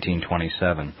 Proverbs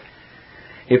 19:27.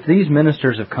 If these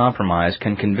ministers of compromise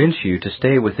can convince you to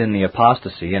stay within the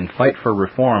apostasy and fight for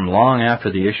reform long after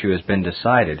the issue has been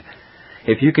decided,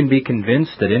 if you can be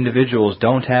convinced that individuals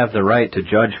don't have the right to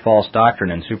judge false doctrine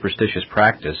and superstitious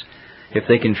practice, if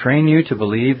they can train you to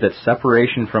believe that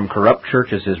separation from corrupt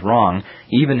churches is wrong,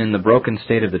 even in the broken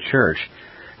state of the church,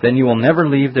 Then you will never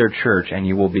leave their church, and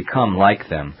you will become like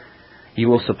them. You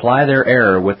will supply their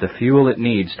error with the fuel it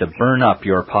needs to burn up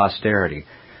your posterity.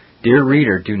 Dear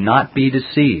reader, do not be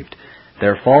deceived.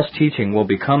 Their false teaching will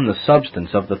become the substance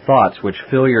of the thoughts which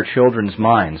fill your children's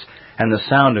minds and the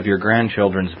sound of your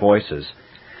grandchildren's voices.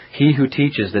 He who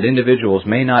teaches that individuals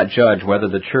may not judge whether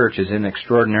the church is in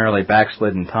extraordinarily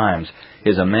backslidden times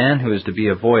is a man who is to be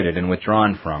avoided and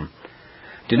withdrawn from.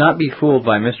 Do not be fooled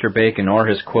by Mr. Bacon or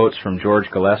his quotes from George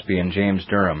Gillespie and James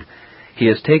Durham. He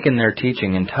has taken their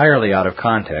teaching entirely out of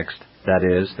context, that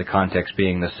is, the context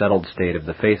being the settled state of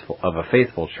a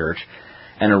faithful church,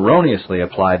 and erroneously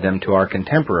applied them to our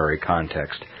contemporary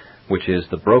context, which is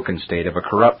the broken state of a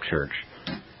corrupt church.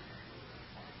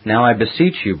 Now I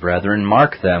beseech you, brethren,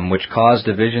 mark them which cause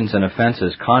divisions and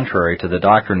offenses contrary to the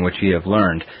doctrine which ye have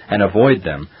learned, and avoid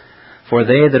them. For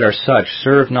they that are such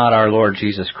serve not our Lord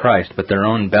Jesus Christ, but their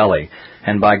own belly,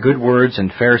 and by good words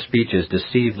and fair speeches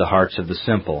deceive the hearts of the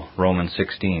simple. Romans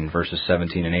 16, verses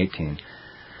 17 and 18.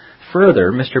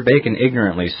 Further, Mr. Bacon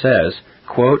ignorantly says,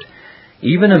 quote,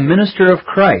 even a minister of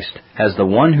Christ, as the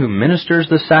one who ministers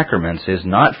the sacraments, is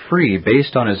not free,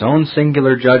 based on his own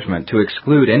singular judgment, to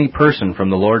exclude any person from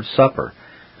the Lord's Supper.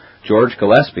 George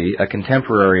Gillespie, a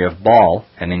contemporary of Ball,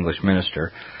 an English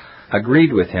minister,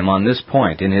 agreed with him on this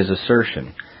point in his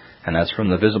assertion, and that's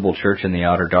from the Visible Church in the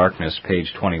Outer Darkness,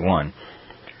 page 21.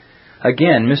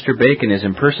 Again, Mr. Bacon is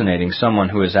impersonating someone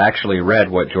who has actually read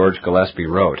what George Gillespie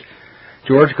wrote.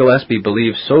 George Gillespie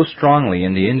believed so strongly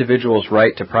in the individual's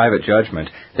right to private judgment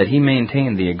that he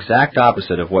maintained the exact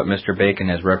opposite of what Mr. Bacon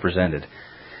has represented.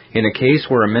 In a case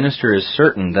where a minister is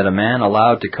certain that a man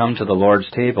allowed to come to the Lord's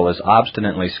table is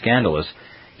obstinately scandalous,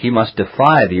 he must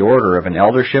defy the order of an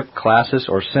eldership, classis,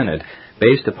 or synod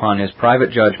based upon his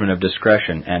private judgment of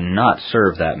discretion and not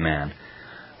serve that man.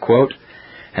 Quote,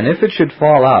 and if it should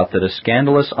fall out that a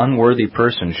scandalous, unworthy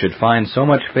person should find so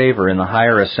much favor in the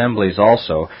higher assemblies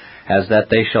also, as that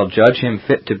they shall judge him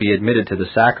fit to be admitted to the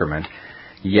sacrament,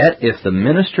 yet if the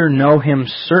minister know him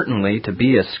certainly to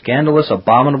be a scandalous,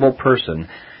 abominable person,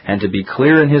 and to be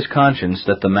clear in his conscience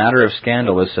that the matter of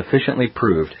scandal is sufficiently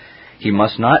proved, he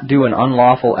must not do an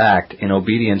unlawful act in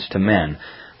obedience to men,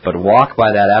 but walk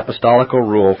by that apostolical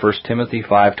rule, 1 Timothy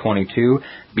 5:22,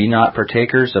 be not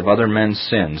partakers of other men's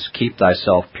sins, keep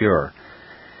thyself pure.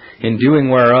 In doing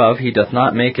whereof he doth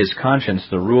not make his conscience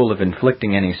the rule of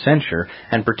inflicting any censure,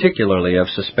 and particularly of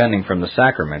suspending from the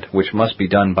sacrament, which must be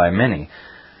done by many.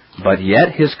 But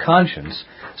yet his conscience,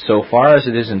 so far as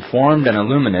it is informed and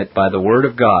illuminate by the Word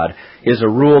of God, is a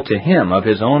rule to him of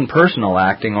his own personal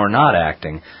acting or not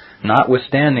acting,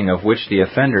 notwithstanding of which the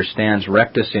offender stands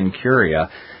rectus in curia,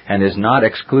 and is not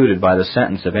excluded by the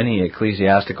sentence of any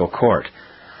ecclesiastical court.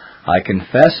 I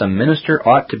confess a minister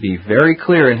ought to be very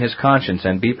clear in his conscience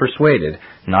and be persuaded,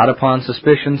 not upon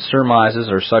suspicions, surmises,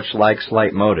 or such like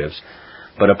slight motives,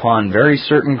 but upon very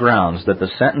certain grounds that the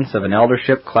sentence of an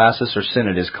eldership, classis, or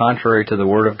synod is contrary to the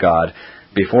Word of God,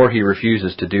 before he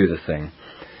refuses to do the thing.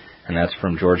 And that's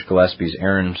from George Gillespie's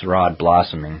Aaron's Rod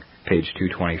Blossoming, page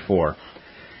 224.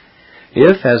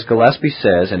 If, as Gillespie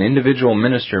says, an individual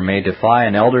minister may defy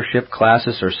an eldership,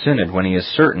 classis, or synod when he is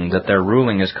certain that their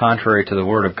ruling is contrary to the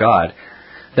Word of God,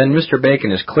 then Mr.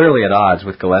 Bacon is clearly at odds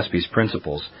with Gillespie's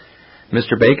principles.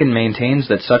 Mr. Bacon maintains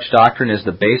that such doctrine is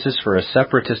the basis for a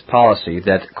separatist policy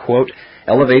that, quote,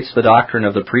 elevates the doctrine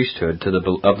of the priesthood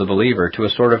of the believer to a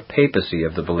sort of papacy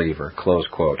of the believer, close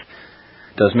quote.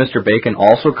 Does Mr. Bacon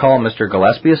also call Mr.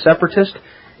 Gillespie a separatist?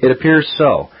 It appears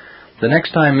so. The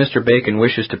next time Mr. Bacon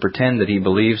wishes to pretend that he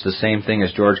believes the same thing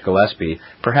as George Gillespie,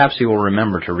 perhaps he will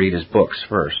remember to read his books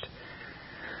first.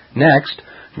 Next,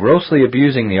 grossly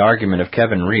abusing the argument of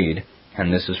Kevin Reed,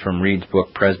 and this is from Reed's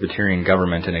book Presbyterian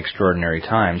Government in Extraordinary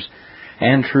Times,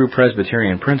 and True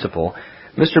Presbyterian Principle,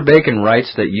 Mr. Bacon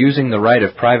writes that using the right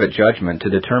of private judgment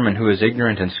to determine who is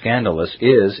ignorant and scandalous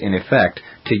is, in effect,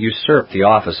 to usurp the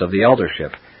office of the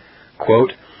eldership.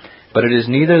 Quote, but it is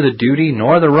neither the duty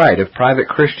nor the right of private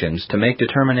Christians to make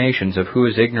determinations of who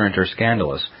is ignorant or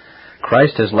scandalous.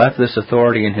 Christ has left this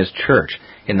authority in his church,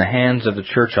 in the hands of the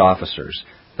church officers.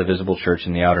 The Visible Church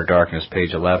in the Outer Darkness,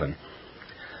 page 11.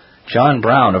 John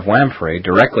Brown of Wamphray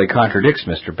directly contradicts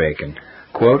Mr. Bacon.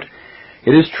 Quote,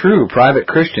 it is true private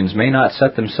Christians may not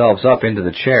set themselves up into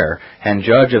the chair and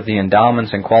judge of the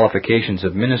endowments and qualifications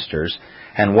of ministers,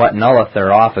 and what nulleth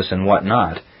their office and what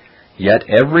not. Yet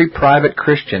every private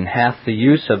Christian hath the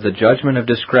use of the judgment of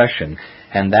discretion,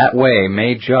 and that way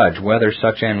may judge whether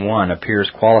such an one appears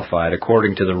qualified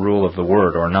according to the rule of the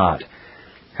Word or not.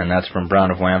 And that's from Brown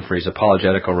of Wamphre's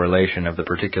Apologetical Relation of the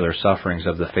Particular Sufferings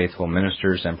of the Faithful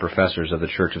Ministers and Professors of the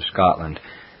Church of Scotland,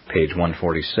 page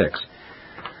 146.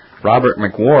 Robert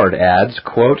McWard adds,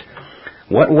 quote,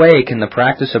 "What way can the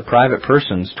practice of private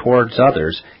persons towards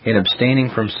others, in abstaining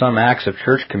from some acts of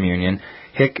church communion,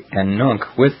 hic and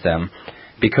nunc with them,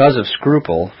 because of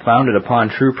scruple, founded upon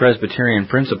true Presbyterian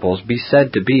principles, be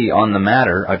said to be, on the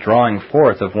matter, a drawing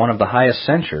forth of one of the highest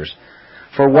censures?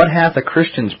 For what hath a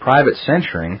Christian's private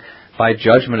censuring, by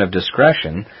judgment of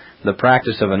discretion, the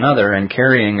practice of another, and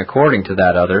carrying according to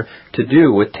that other, to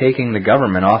do with taking the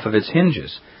government off of its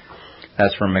hinges?"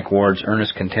 That's from McWard's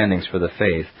Earnest Contendings for the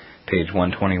Faith, page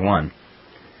 121.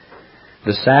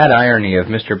 The sad irony of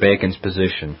Mr. Bacon's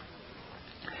position.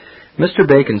 Mr.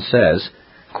 Bacon says,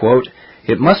 quote,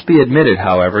 "It must be admitted,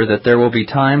 however, that there will be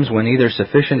times when either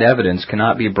sufficient evidence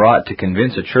cannot be brought to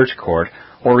convince a church court,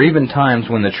 or even times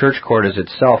when the church court is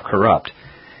itself corrupt.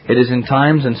 It is in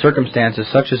times and circumstances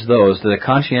such as those that a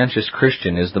conscientious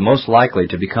Christian is the most likely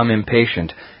to become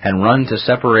impatient and run to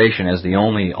separation as the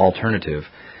only alternative.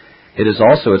 It is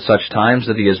also at such times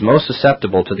that he is most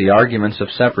susceptible to the arguments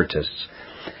of separatists.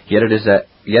 Yet it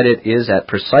is at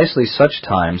precisely such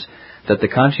times that the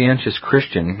conscientious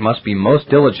Christian must be most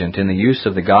diligent in the use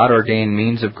of the God-ordained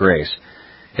means of grace.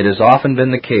 It has often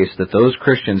been the case that those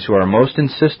Christians who are most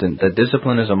insistent that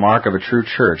discipline is a mark of a true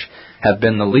church have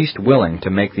been the least willing to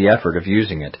make the effort of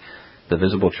using it." The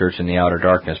Visible Church in the Outer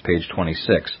Darkness, page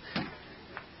 26.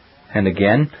 And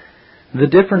again, "The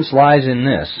difference lies in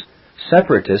this.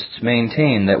 Separatists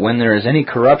maintain that when there is any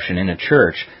corruption in a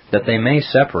church, that they may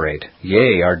separate,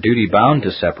 yea, are duty-bound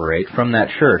to separate, from that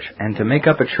church, and to make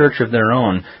up a church of their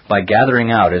own by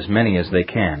gathering out as many as they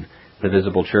can." The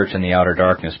Visible Church in the Outer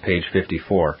Darkness, page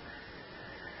 54.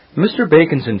 Mr.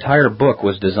 Bacon's entire book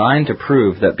was designed to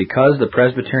prove that because the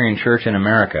Presbyterian Church in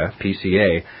America,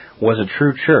 PCA, was a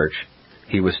true church —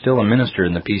 he was still a minister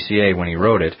in the PCA when he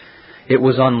wrote it — it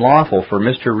was unlawful for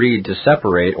Mr. Reed to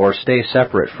separate or stay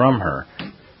separate from her.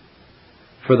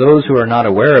 For those who are not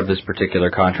aware of this particular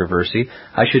controversy,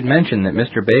 I should mention that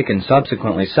Mr. Bacon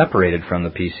subsequently separated from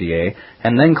the PCA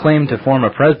and then claimed to form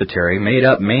a presbytery made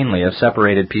up mainly of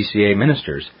separated PCA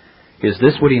ministers. Is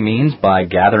this what he means by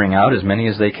gathering out as many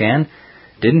as they can?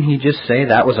 Didn't he just say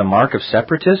that was a mark of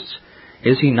separatists?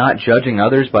 Is he not judging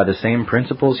others by the same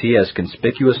principles he has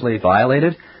conspicuously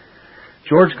violated?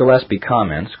 George Gillespie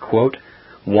comments, quote,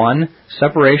 "1.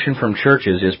 Separation from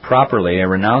churches is properly a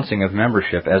renouncing of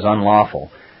membership as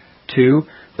unlawful. 2.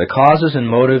 The causes and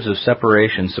motives of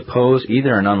separation suppose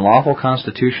either an unlawful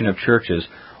constitution of churches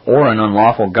or an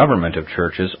unlawful government of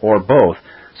churches, or both,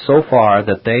 so far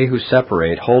that they who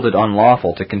separate hold it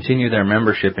unlawful to continue their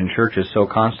membership in churches so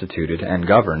constituted and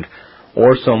governed,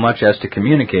 or so much as to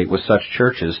communicate with such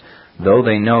churches, though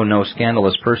they know no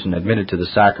scandalous person admitted to the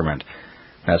sacrament."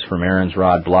 That's from Aaron's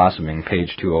Rod Blossoming,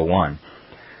 page 201.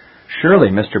 Surely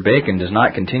Mr. Bacon does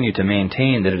not continue to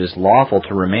maintain that it is lawful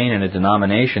to remain in a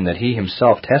denomination that he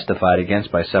himself testified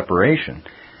against by separation.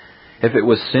 If it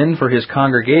was sin for his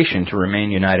congregation to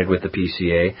remain united with the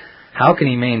PCA, how can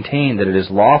he maintain that it is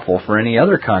lawful for any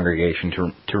other congregation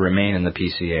to remain in the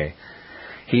PCA?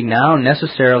 He now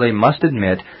necessarily must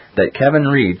admit that Kevin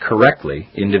Reed correctly,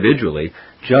 individually,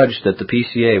 judged that the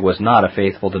PCA was not a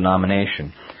faithful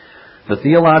denomination. The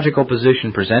theological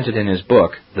position presented in his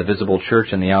book, The Visible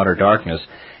Church in the Outer Darkness,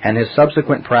 and his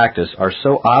subsequent practice are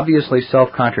so obviously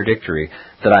self-contradictory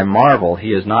that I marvel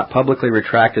he has not publicly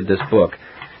retracted this book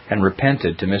and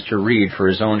repented to Mr. Reed for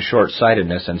his own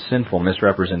short-sightedness and sinful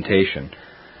misrepresentation.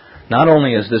 Not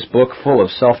only is this book full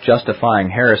of self-justifying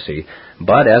heresy,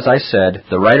 but, as I said,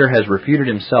 the writer has refuted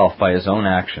himself by his own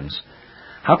actions.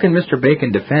 How can Mr.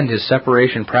 Bacon defend his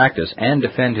separation practice and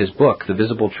defend his book, The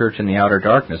Visible Church in the Outer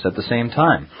Darkness, at the same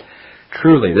time?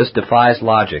 Truly, this defies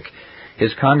logic.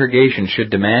 His congregation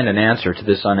should demand an answer to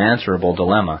this unanswerable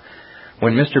dilemma.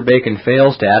 When Mr. Bacon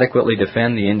fails to adequately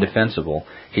defend the indefensible,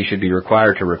 he should be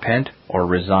required to repent or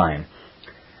resign.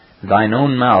 "Thine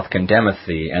own mouth condemneth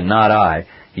thee, and not I.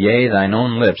 Yea, thine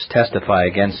own lips testify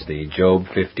against thee." Job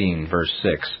 15, verse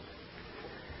 6.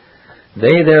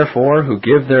 "They, therefore, who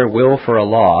give their will for a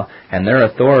law, and their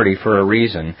authority for a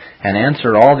reason, and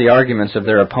answer all the arguments of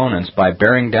their opponents by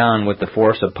bearing down with the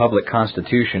force of public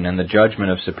constitution and the judgment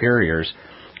of superiors,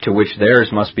 to which theirs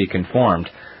must be conformed,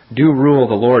 do rule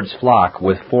the Lord's flock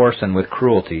with force and with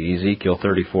cruelty," Ezekiel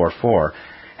 34:4,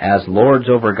 "as lords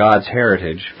over God's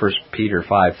heritage," 1 Peter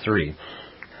 5:3.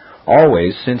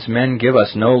 "Always, since men give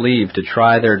us no leave to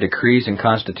try their decrees and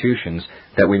constitutions,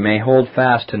 that we may hold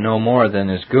fast to no more than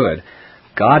is good,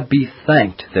 God be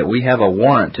thanked that we have a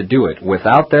warrant to do it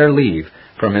without their leave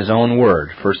from his own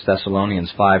word," 1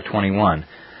 Thessalonians 5:21.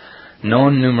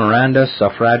 "Non numeranda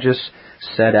suffrages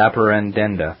sed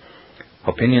apparendenda."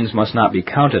 Opinions must not be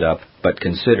counted up, but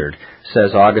considered,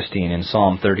 says Augustine in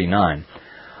Psalm 39.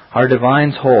 Our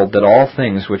divines hold that all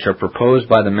things which are proposed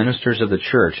by the ministers of the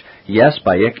Church, yes,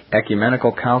 by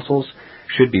ecumenical councils,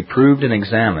 should be proved and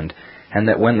examined, and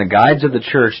that when the guides of the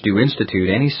Church do institute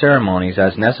any ceremonies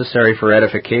as necessary for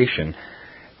edification,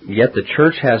 yet the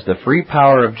Church has the free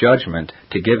power of judgment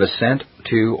to give assent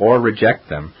to or reject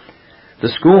them. The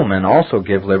schoolmen also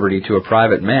give liberty to a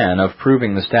private man of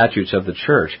proving the statutes of the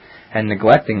Church, and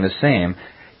neglecting the same.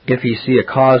 If he see a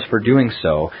cause for doing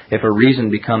so, if a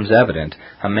reason becomes evident,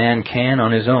 a man can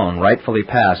on his own rightfully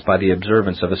pass by the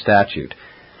observance of a statute.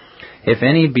 If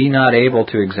any be not able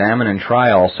to examine and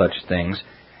try all such things,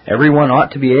 every one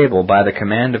ought to be able by the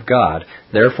command of God,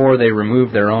 therefore they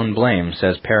remove their own blame,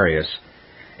 says Parius.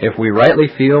 If we rightly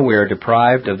feel we are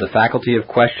deprived of the faculty of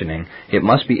questioning, it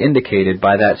must be indicated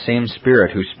by that same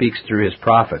Spirit who speaks through his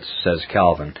prophets, says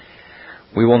Calvin.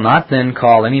 We will not then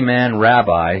call any man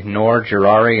rabbi, nor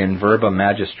jurare in verba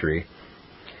magistri,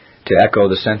 to echo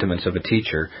the sentiments of a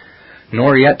teacher,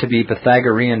 nor yet to be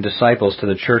Pythagorean disciples to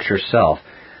the Church herself,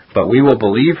 but we will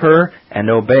believe her and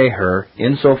obey her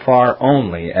insofar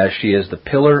only as she is the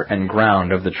pillar and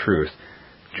ground of the truth.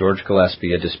 George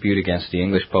Gillespie, A Dispute Against the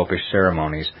English Popish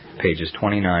Ceremonies, pages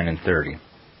 29 and 30.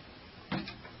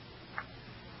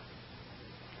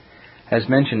 As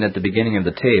mentioned at the beginning of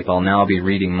the tape, I'll now be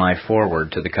reading my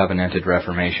foreword to the Covenanted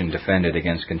Reformation defended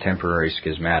against contemporary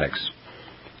schismatics.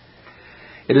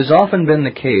 It has often been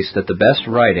the case that the best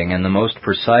writing and the most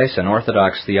precise and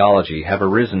orthodox theology have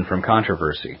arisen from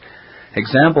controversy.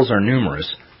 Examples are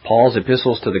numerous. Paul's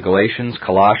epistles to the Galatians,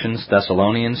 Colossians,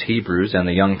 Thessalonians, Hebrews, and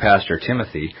the young pastor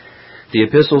Timothy, the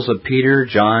epistles of Peter,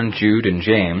 John, Jude, and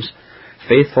James,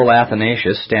 faithful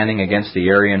Athanasius standing against the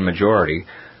Arian majority,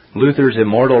 Luther's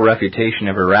immortal refutation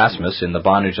of Erasmus in the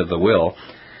bondage of the will,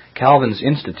 Calvin's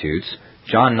Institutes,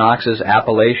 John Knox's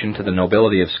appellation to the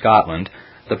nobility of Scotland,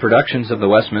 the productions of the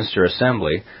Westminster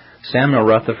Assembly, Samuel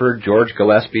Rutherford, George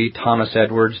Gillespie, Thomas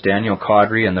Edwards, Daniel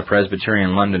Cawdrey, and the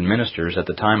Presbyterian London ministers at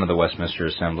the time of the Westminster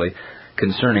Assembly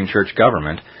concerning church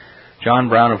government, John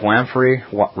Brown of Wamphray,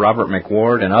 Robert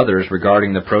McWard, and others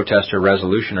regarding the Protester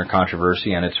Resolution or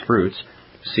controversy and its fruits,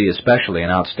 see especially an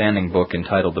outstanding book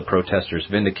entitled The Protesters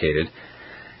Vindicated,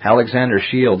 Alexander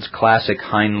Shield's classic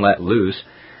Hein Let Loose,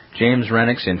 James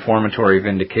Renwick's Informatory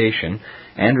Vindication,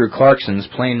 Andrew Clarkson's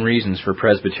Plain Reasons for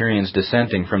Presbyterians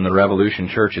Dissenting from the Revolution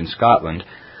Church in Scotland,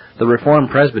 the Reformed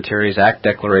Presbytery's Act,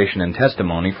 Declaration, and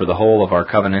Testimony for the whole of our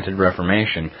Covenanted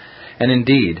Reformation, and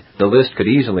indeed, the list could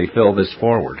easily fill this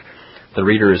forward. The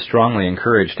reader is strongly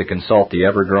encouraged to consult the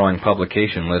ever-growing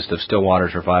publication list of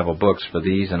Stillwater's Revival books for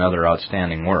these and other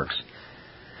outstanding works.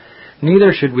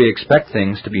 Neither should we expect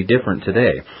things to be different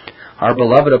today. Our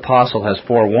beloved apostle has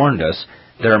forewarned us,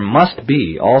 there must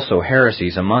be also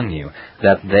heresies among you,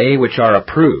 that they which are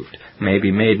approved may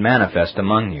be made manifest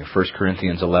among you. 1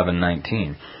 Corinthians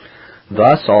 11:19.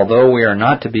 Thus, although we are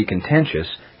not to be contentious,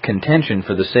 contention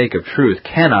for the sake of truth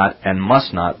cannot and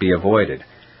must not be avoided.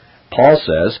 Paul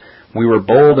says, we were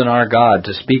bold in our God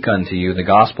to speak unto you the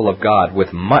gospel of God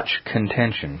with much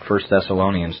contention, 1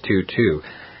 Thessalonians 2:2.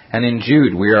 And in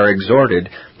Jude we are exhorted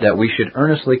that we should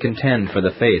earnestly contend for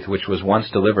the faith which was once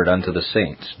delivered unto the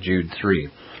saints, Jude 3.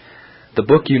 The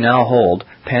book you now hold,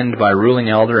 penned by ruling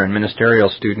elder and ministerial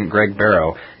student Greg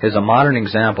Barrow, is a modern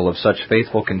example of such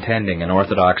faithful contending and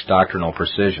orthodox doctrinal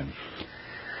precision.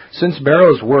 Since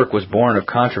Barrow's work was born of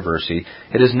controversy,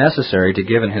 it is necessary to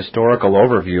give an historical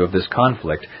overview of this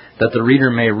conflict that the reader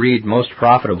may read most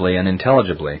profitably and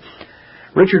intelligibly.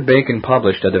 Richard Bacon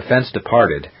published A Defense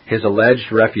Departed, his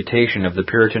alleged refutation of the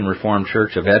Puritan Reformed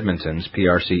Church of Edmonton's,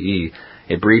 PRCE,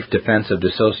 a brief defense of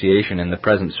dissociation in the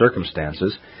present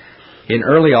circumstances, in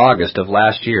early August of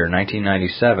last year,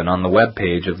 1997, on the web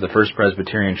page of the First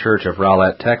Presbyterian Church of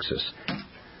Rowlett, Texas.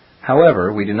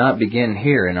 However, we do not begin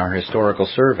here in our historical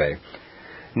survey.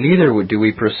 Neither do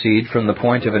we proceed from the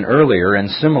point of an earlier and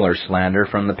similar slander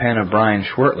from the pen of Brian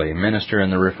Schwertley, minister in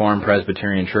the Reformed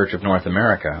Presbyterian Church of North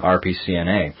America,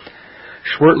 RPCNA.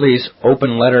 Schwertley's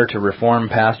open letter to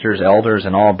Reformed pastors, elders,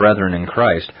 and all brethren in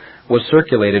Christ was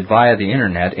circulated via the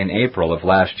Internet in April of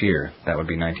last year. That would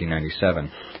be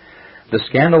 1997. The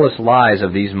scandalous lies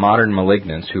of these modern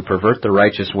malignants who pervert the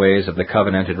righteous ways of the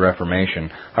Covenanted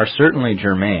Reformation are certainly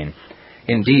germane.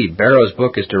 Indeed, Barrow's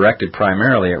book is directed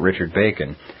primarily at Richard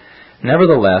Bacon.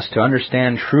 Nevertheless, to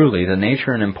understand truly the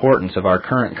nature and importance of our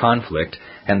current conflict,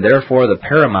 and therefore the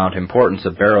paramount importance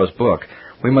of Barrow's book,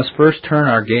 we must first turn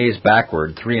our gaze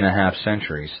backward 3.5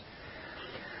 centuries.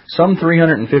 Some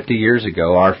 350 years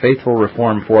ago, our faithful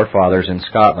Reformed forefathers in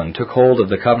Scotland took hold of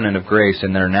the covenant of grace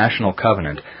in their national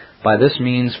covenant, by this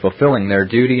means fulfilling their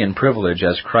duty and privilege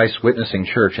as Christ's witnessing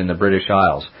church in the British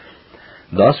Isles.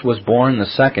 Thus was born the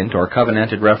second or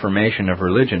covenanted reformation of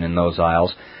religion in those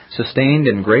isles, sustained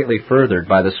and greatly furthered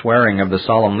by the swearing of the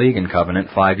Solemn League and Covenant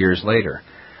 5 years later.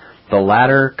 The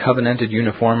latter covenanted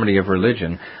uniformity of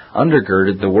religion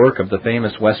undergirded the work of the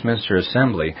famous Westminster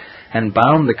Assembly and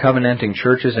bound the covenanting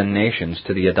churches and nations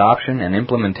to the adoption and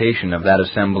implementation of that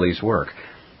assembly's work,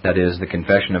 that is, the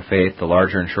Confession of Faith, the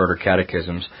larger and shorter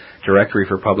catechisms, Directory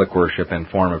for Public Worship, and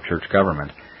form of church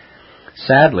government.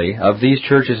 Sadly, of these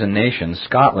churches and nations,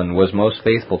 Scotland was most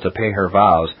faithful to pay her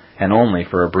vows, and only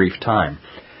for a brief time.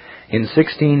 In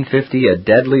 1650, a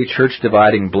deadly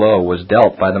church-dividing blow was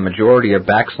dealt by the majority of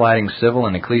backsliding civil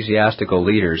and ecclesiastical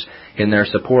leaders in their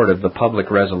support of the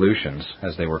public resolutions,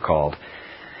 as they were called.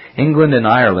 England and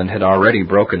Ireland had already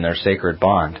broken their sacred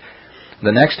bond.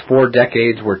 The next 4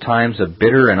 decades were times of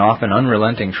bitter and often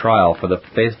unrelenting trial for the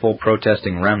faithful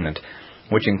protesting remnant,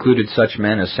 which included such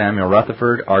men as Samuel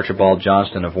Rutherford, Archibald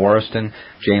Johnston of Warriston,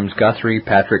 James Guthrie,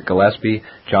 Patrick Gillespie,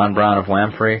 John Brown of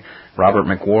Wamphray, Robert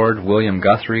McWard, William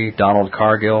Guthrie, Donald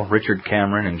Cargill, Richard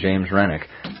Cameron, and James Renwick,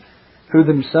 who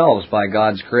themselves, by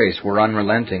God's grace, were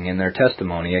unrelenting in their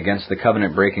testimony against the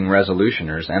covenant-breaking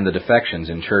resolutioners and the defections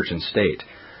in church and state.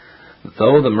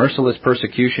 Though the merciless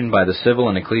persecution by the civil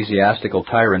and ecclesiastical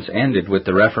tyrants ended with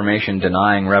the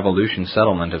Reformation-denying Revolution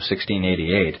settlement of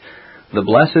 1688, the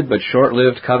blessed but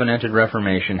short-lived covenanted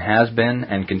Reformation has been,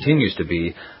 and continues to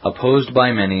be, opposed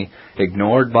by many,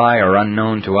 ignored by or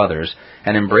unknown to others,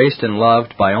 and embraced and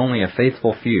loved by only a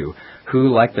faithful few, who,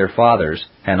 like their fathers,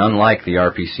 and unlike the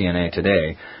RPCNA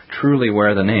today, truly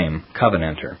wear the name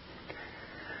Covenanter.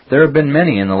 There have been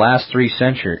many in the last 3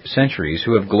 centuries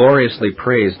who have gloriously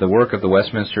praised the work of the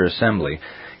Westminster Assembly,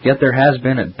 yet there has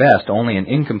been at best only an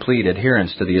incomplete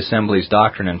adherence to the Assembly's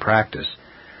doctrine and practice.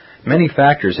 Many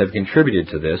factors have contributed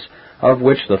to this, of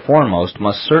which the foremost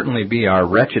must certainly be our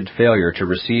wretched failure to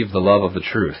receive the love of the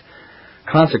truth.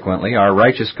 Consequently, our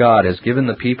righteous God has given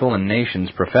the people and nations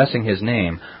professing His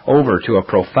name over to a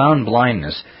profound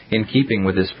blindness in keeping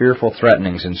with His fearful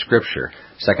threatenings in Scripture,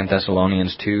 2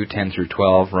 Thessalonians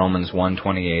 2:10-12, Romans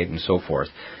 1:28, and so forth.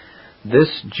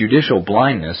 This judicial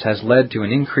blindness has led to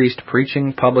an increased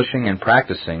preaching, publishing, and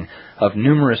practicing of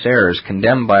numerous errors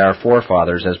condemned by our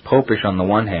forefathers as popish on the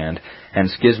one hand and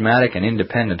schismatic and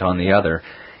independent on the other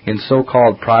in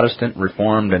so-called Protestant,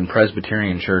 Reformed, and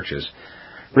Presbyterian churches.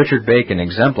 Richard Bacon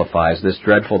exemplifies this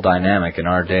dreadful dynamic in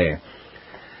our day.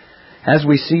 As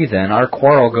we see, then, our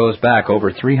quarrel goes back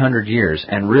over 300 years,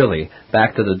 and really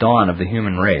back to the dawn of the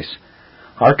human race.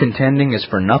 Our contending is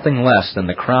for nothing less than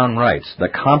the crown rights, the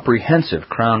comprehensive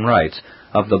crown rights,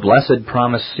 of the blessed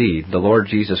promised seed, the Lord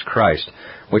Jesus Christ,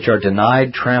 which are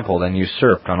denied, trampled, and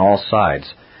usurped on all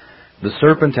sides. The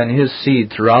serpent and his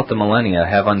seed throughout the millennia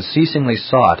have unceasingly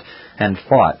sought and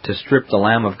fought to strip the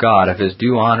Lamb of God of His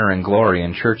due honor and glory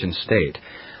in church and state.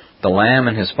 The Lamb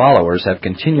and His followers have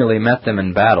continually met them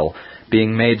in battle,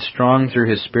 being made strong through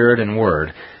His Spirit and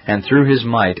Word, and through His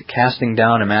might casting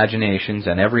down imaginations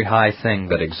and every high thing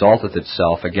that exalteth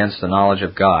itself against the knowledge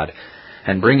of God,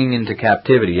 and bringing into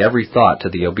captivity every thought to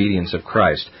the obedience of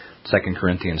Christ, 2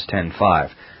 Corinthians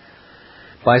 10:5.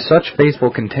 By such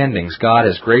faithful contendings, God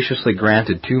has graciously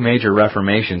granted 2 major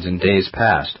reformations in days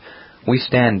past. We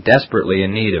stand desperately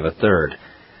in need of a third.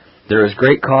 There is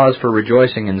great cause for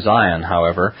rejoicing in Zion,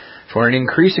 however, for an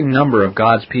increasing number of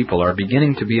God's people are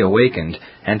beginning to be awakened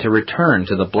and to return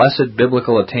to the blessed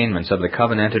biblical attainments of the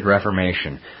covenanted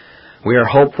Reformation. We are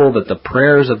hopeful that the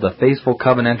prayers of the faithful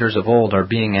covenanters of old are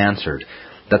being answered,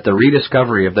 that the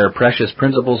rediscovery of their precious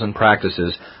principles and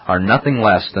practices are nothing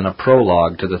less than a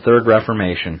prologue to the Third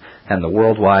Reformation and the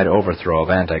worldwide overthrow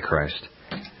of Antichrist.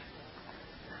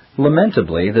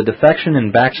 Lamentably, the defection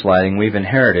and backsliding we've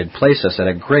inherited place us at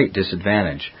a great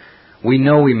disadvantage. We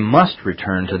know we must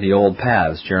return to the old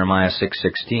paths, Jeremiah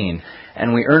 6:16,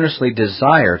 and we earnestly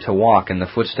desire to walk in the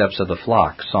footsteps of the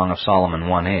flock, Song of Solomon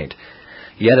 1:8.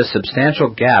 Yet a substantial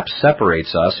gap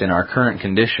separates us in our current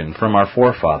condition from our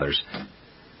forefathers.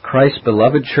 Christ's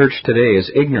beloved church today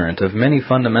is ignorant of many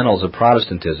fundamentals of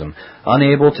Protestantism,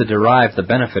 unable to derive the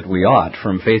benefit we ought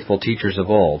from faithful teachers of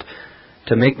old.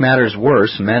 To make matters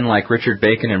worse, men like Richard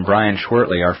Bacon and Brian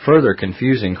Schwertley are further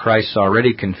confusing Christ's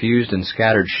already confused and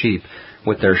scattered sheep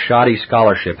with their shoddy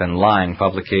scholarship and lying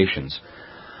publications.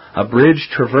 A bridge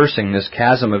traversing this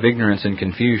chasm of ignorance and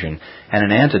confusion, and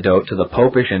an antidote to the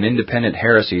popish and independent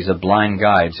heresies of blind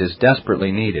guides is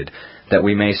desperately needed, that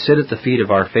we may sit at the feet of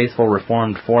our faithful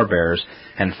Reformed forebears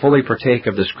and fully partake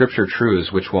of the Scripture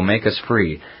truths which will make us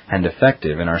free and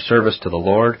effective in our service to the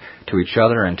Lord, to each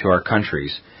other, and to our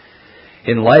countries.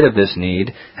 In light of this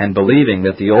need, and believing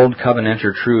that the old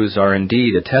Covenanter truths are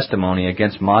indeed a testimony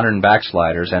against modern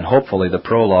backsliders and hopefully the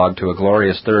prologue to a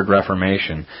glorious Third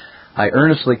Reformation, I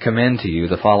earnestly commend to you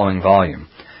the following volume.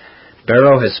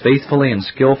 Barrow has faithfully and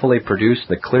skillfully produced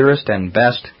the clearest and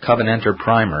best Covenanter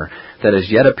primer that has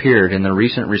yet appeared in the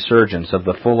recent resurgence of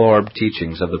the full-orbed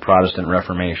teachings of the Protestant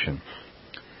Reformation.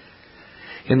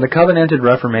 In the Covenanted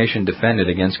Reformation defended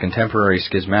against contemporary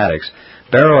schismatics,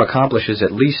 Barrow accomplishes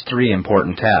at least three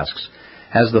important tasks.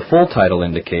 As the full title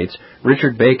indicates,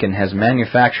 Richard Bacon has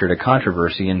manufactured a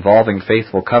controversy involving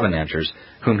faithful Covenanters,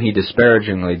 whom he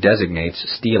disparagingly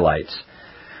designates Steelites.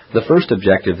 The first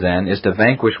objective, then, is to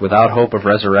vanquish without hope of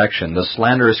resurrection the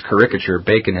slanderous caricature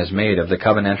Bacon has made of the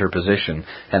Covenanter position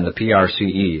and the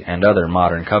PRCE and other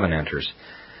modern Covenanters.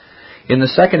 In the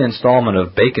second installment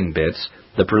of Bacon Bits,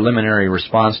 the preliminary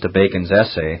response to Bacon's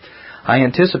essay, I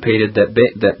anticipated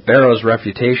that Barrow's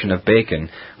refutation of Bacon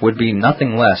would be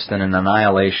nothing less than an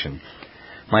annihilation.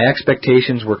 My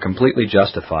expectations were completely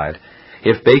justified.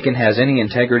 If Bacon has any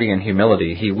integrity and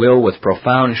humility, he will, with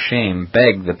profound shame,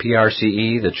 beg the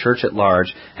PRCE, the Church at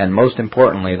large, and most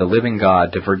importantly, the living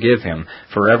God, to forgive him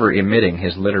for ever emitting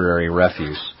his literary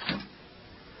refuse.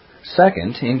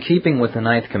 Second, in keeping with the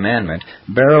Ninth Commandment,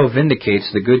 Barrow vindicates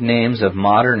the good names of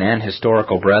modern and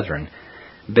historical brethren.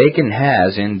 Bacon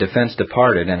has, in Defense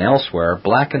Departed and elsewhere,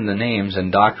 blackened the names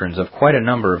and doctrines of quite a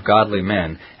number of godly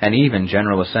men, and even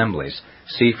General Assemblies.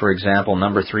 See, for example,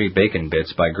 number 3 Bacon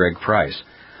Bits by Greg Price.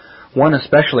 One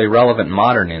especially relevant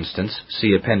modern instance,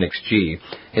 see Appendix G,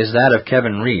 is that of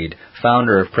Kevin Reed,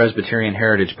 founder of Presbyterian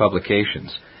Heritage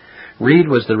Publications. Reed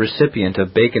was the recipient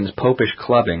of Bacon's popish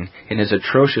clubbing in his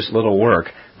atrocious little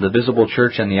work, The Visible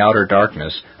Church and the Outer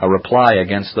Darkness, a reply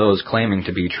against those claiming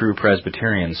to be true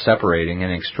Presbyterians separating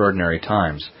in extraordinary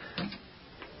times.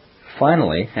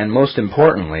 Finally, and most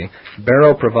importantly,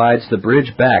 Barrow provides the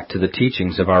bridge back to the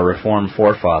teachings of our Reformed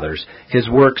forefathers, his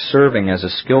work serving as a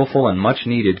skillful and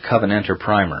much-needed Covenanter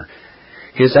primer.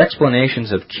 His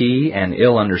explanations of key and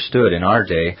ill-understood in our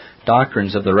day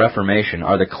doctrines of the Reformation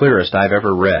are the clearest I've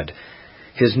ever read.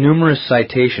 His numerous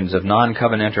citations of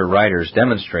non-Covenanter writers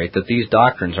demonstrate that these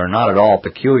doctrines are not at all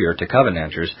peculiar to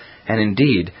Covenanters, and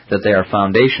indeed that they are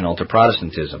foundational to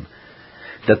Protestantism.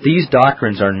 That these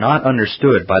doctrines are not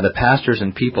understood by the pastors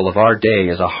and people of our day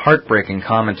is a heartbreaking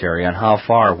commentary on how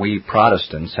far we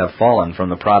Protestants have fallen from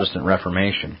the Protestant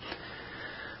Reformation.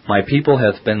 My people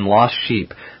hath been lost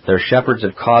sheep. Their shepherds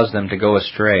have caused them to go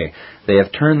astray. They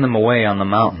have turned them away on the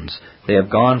mountains. They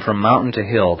have gone from mountain to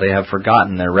hill. They have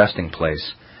forgotten their resting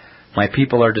place. My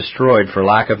people are destroyed for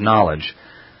lack of knowledge.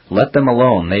 Let them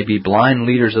alone. They be blind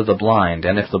leaders of the blind,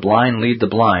 and if the blind lead the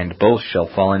blind, both shall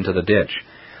fall into the ditch.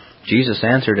 Jesus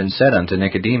answered and said unto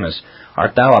Nicodemus,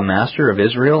 Art thou a master of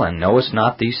Israel, and knowest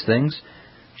not these things?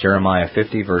 Jeremiah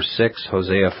 50, verse 6,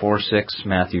 Hosea 4:6,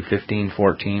 Matthew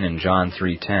 15:14, and John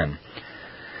 3:10.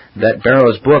 That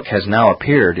Barrow's book has now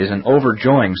appeared is an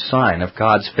overjoying sign of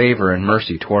God's favor and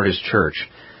mercy toward His church.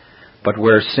 But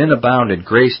where sin abounded,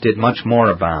 grace did much more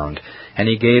abound, and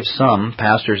He gave some,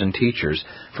 pastors and teachers,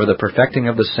 for the perfecting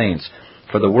of the saints,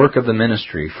 for the work of the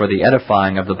ministry, for the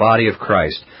edifying of the body of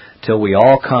Christ, till we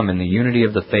all come in the unity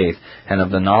of the faith and of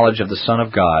the knowledge of the Son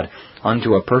of God,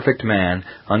 unto a perfect man,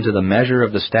 unto the measure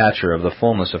of the stature of the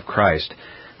fullness of Christ,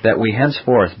 that we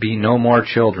henceforth be no more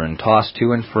children, tossed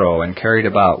to and fro, and carried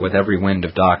about with every wind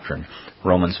of doctrine.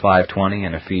 Romans 5:20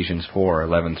 and Ephesians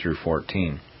 4:11 through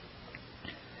 14.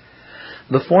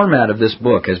 The format of this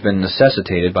book has been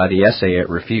necessitated by the essay it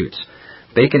refutes.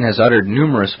 Bacon has uttered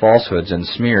numerous falsehoods and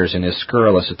smears in his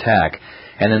scurrilous attack,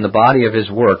 and in the body of his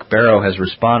work Barrow has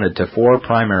responded to 4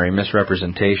 primary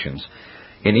misrepresentations.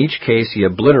 In each case he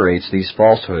obliterates these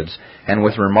falsehoods, and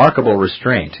with remarkable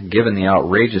restraint, given the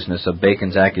outrageousness of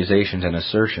Bacon's accusations and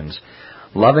assertions,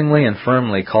 lovingly and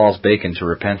firmly calls Bacon to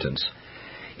repentance.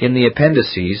 In the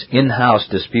appendices, in-house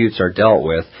disputes are dealt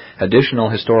with, additional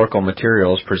historical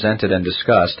materials presented and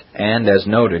discussed, and, as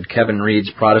noted, Kevin Reed's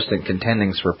Protestant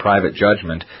contendings for private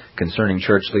judgment concerning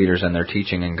church leaders and their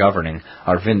teaching and governing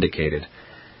are vindicated.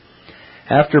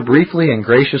 After briefly and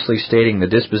graciously stating the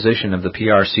disposition of the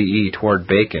PRCE toward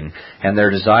Bacon and their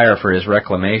desire for his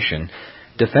reclamation,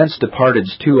 Defense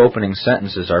Departed's 2 opening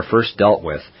sentences are first dealt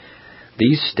with.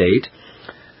 These state,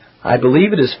 I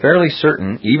believe it is fairly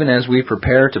certain, even as we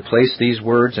prepare to place these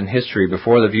words and history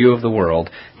before the view of the world,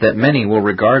 that many will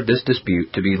regard this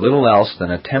dispute to be little else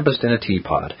than a tempest in a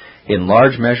teapot. In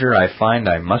large measure I find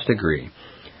I must agree.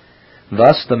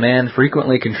 Thus, the man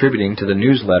frequently contributing to the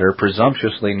newsletter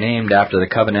presumptuously named after the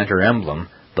Covenanter emblem,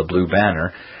 the blue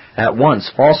banner, at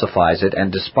once falsifies it and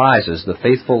despises the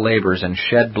faithful labors and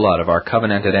shed blood of our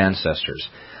covenanted ancestors.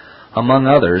 Among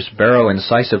others, Barrow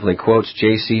incisively quotes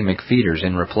J.C. McPheeters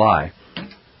in reply.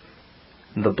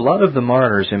 The blood of the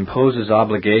martyrs imposes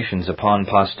obligations upon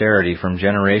posterity from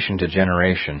generation to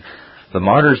generation. The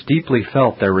martyrs deeply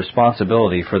felt their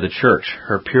responsibility for the Church,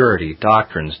 her purity,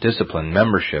 doctrines, discipline,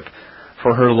 membership,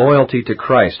 for her loyalty to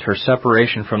Christ, her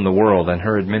separation from the world, and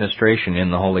her administration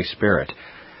in the Holy Spirit.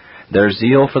 Their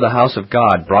zeal for the house of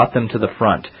God brought them to the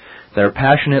front. Their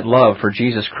passionate love for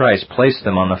Jesus Christ placed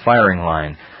them on the firing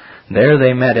line. There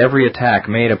they met every attack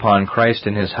made upon Christ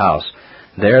and his house.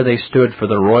 There they stood for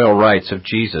the royal rights of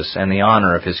Jesus and the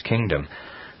honor of his kingdom.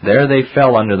 There they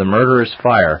fell under the murderous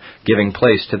fire, giving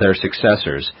place to their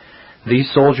successors.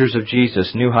 These soldiers of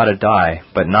Jesus knew how to die,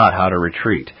 but not how to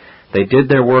retreat. They did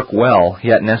their work well,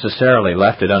 yet necessarily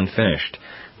left it unfinished.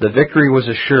 The victory was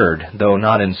assured, though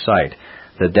not in sight.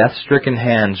 The death-stricken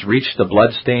hands reached the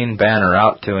blood-stained banner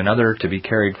out to another to be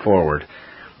carried forward.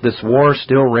 This war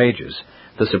still rages.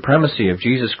 The supremacy of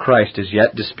Jesus Christ is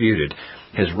yet disputed.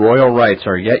 His royal rights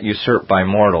are yet usurped by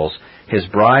mortals. His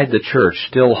bride, the Church,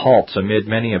 still halts amid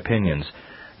many opinions.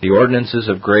 The ordinances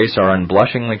of grace are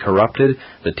unblushingly corrupted.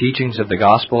 The teachings of the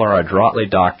gospel are adroitly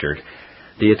doctored.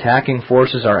 The attacking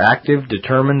forces are active,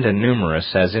 determined, and numerous,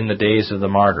 as in the days of the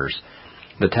martyrs.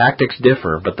 The tactics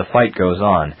differ, but the fight goes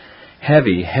on.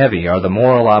 Heavy, heavy are the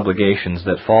moral obligations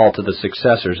that fall to the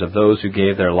successors of those who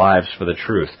gave their lives for the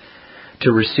truth.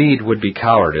 To recede would be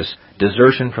cowardice,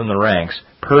 desertion from the ranks,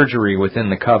 perjury within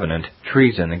the covenant,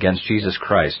 treason against Jesus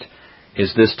Christ.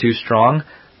 Is this too strong?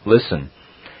 Listen.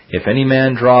 If any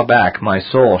man draw back, my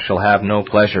soul shall have no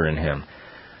pleasure in him.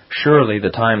 Surely the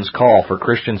times call for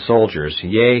Christian soldiers,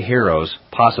 yea, heroes,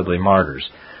 possibly martyrs.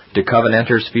 Do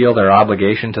Covenanters feel their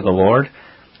obligation to the Lord?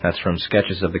 That's from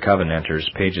Sketches of the Covenanters,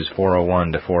 pages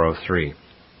 401 to 403.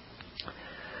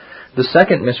 The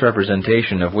second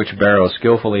misrepresentation of which Barrow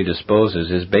skillfully disposes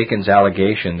is Bacon's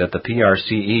allegation that the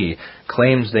PRCE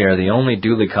claims they are the only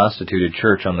duly constituted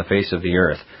church on the face of the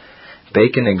earth.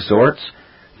 Bacon exhorts,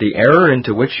 "The error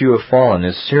into which you have fallen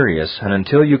is serious, and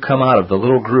until you come out of the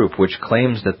little group which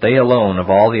claims that they alone of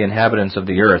all the inhabitants of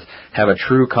the earth have a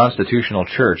true constitutional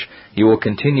church, you will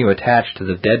continue attached to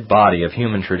the dead body of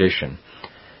human tradition."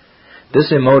 This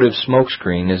emotive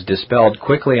smokescreen is dispelled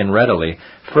quickly and readily,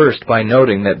 first by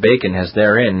noting that Bacon has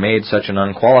therein made such an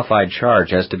unqualified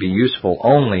charge as to be useful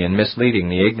only in misleading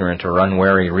the ignorant or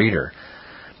unwary reader.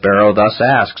 Barrow thus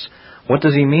asks, what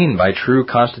does he mean by true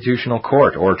constitutional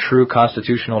court or true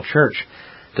constitutional church?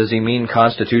 Does he mean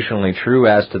constitutionally true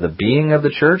as to the being of the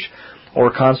church,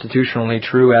 or constitutionally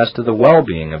true as to the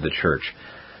well-being of the church?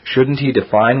 Shouldn't he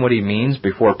define what he means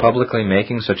before publicly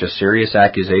making such a serious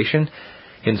accusation?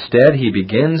 Instead, he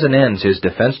begins and ends his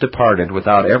defense departed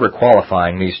without ever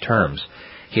qualifying these terms.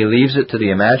 He leaves it to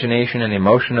the imagination and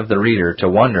emotion of the reader to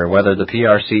wonder whether the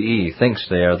PRCE thinks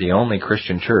they are the only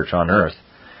Christian church on earth.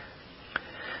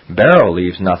 Barrow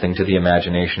leaves nothing to the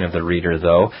imagination of the reader,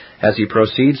 though, as he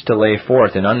proceeds to lay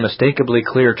forth in unmistakably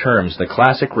clear terms the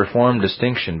classic Reformed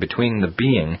distinction between the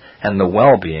being and the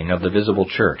well-being of the visible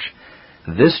church.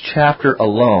 This chapter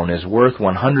alone is worth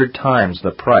 100 times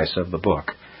the price of the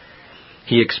book.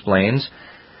 He explains,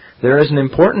 there is an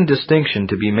important distinction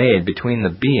to be made between the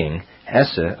being,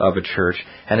 esse, of a church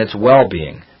and its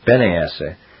well-being, bene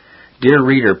esse. Dear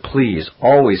reader, please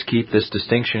always keep this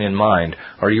distinction in mind,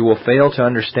 or you will fail to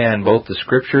understand both the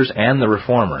Scriptures and the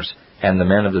Reformers, and the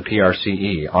men of the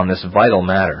PRCE, on this vital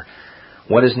matter.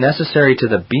 What is necessary to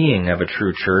the being of a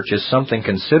true church is something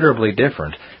considerably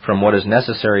different from what is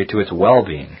necessary to its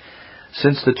well-being.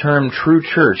 Since the term true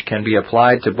church can be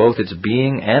applied to both its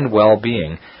being and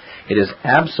well-being, it is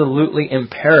absolutely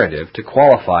imperative to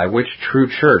qualify which true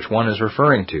church one is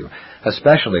referring to,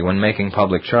 especially when making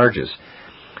public charges.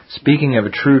 Speaking of a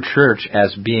true church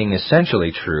as being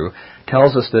essentially true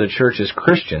tells us that a church is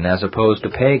Christian as opposed to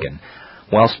pagan,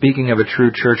 while speaking of a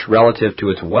true church relative to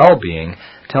its well-being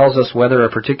tells us whether a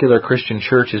particular Christian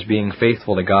church is being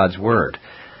faithful to God's Word.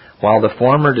 While the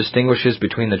former distinguishes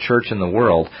between the church and the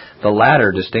world, the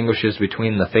latter distinguishes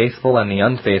between the faithful and the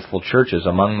unfaithful churches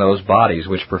among those bodies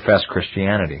which profess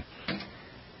Christianity.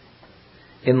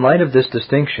 In light of this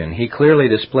distinction, he clearly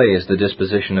displays the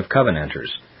disposition of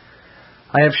Covenanters.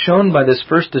 I have shown by this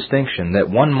first distinction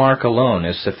that one mark alone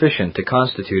is sufficient to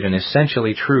constitute an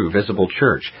essentially true visible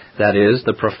church, that is,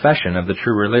 the profession of the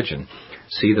true religion.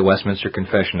 See the Westminster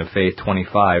Confession of Faith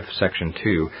 25, Section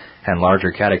 2, and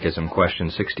Larger Catechism, Question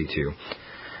 62.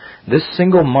 This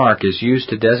single mark is used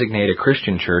to designate a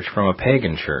Christian church from a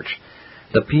pagan church.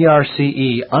 The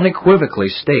PRCE unequivocally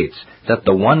states that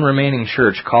the one remaining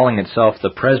church calling itself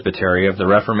the Presbytery of the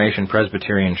Reformation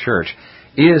Presbyterian Church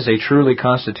is a truly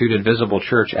constituted visible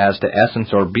church as to essence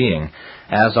or being,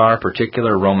 as are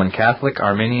particular Roman Catholic,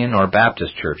 Arminian, or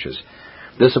Baptist churches.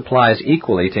 This applies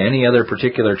equally to any other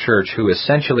particular church who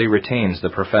essentially retains the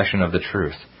profession of the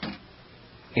truth.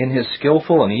 In his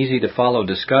skillful and easy-to-follow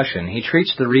discussion, he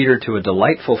treats the reader to a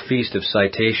delightful feast of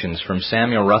citations from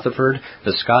Samuel Rutherford,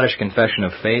 the Scottish Confession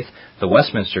of Faith, the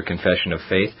Westminster Confession of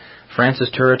Faith, Francis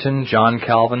Turretin, John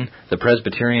Calvin, the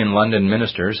Presbyterian London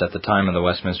ministers at the time of the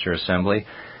Westminster Assembly,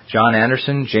 John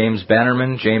Anderson, James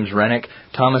Bannerman, James Renwick,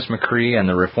 Thomas McCree, and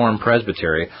the Reformed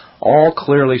Presbytery, all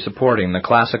clearly supporting the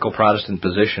classical Protestant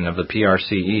position of the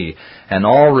PRCE, and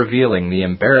all revealing the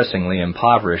embarrassingly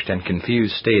impoverished and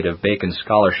confused state of Bacon's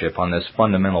scholarship on this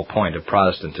fundamental point of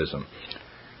Protestantism.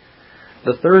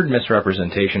 The third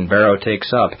misrepresentation Barrow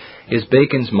takes up is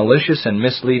Bacon's malicious and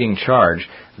misleading charge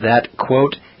that,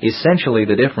 quote, essentially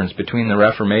the difference between the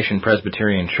Reformation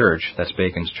Presbyterian Church, that's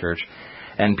Bacon's church,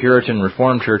 and Puritan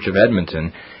Reformed Church of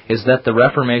Edmonton is that the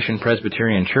Reformation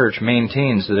Presbyterian Church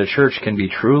maintains that a church can be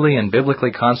truly and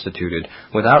biblically constituted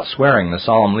without swearing the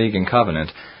Solemn League and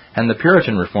Covenant, and the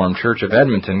Puritan Reformed Church of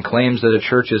Edmonton claims that a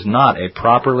church is not a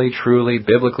properly, truly,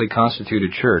 biblically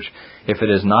constituted church if it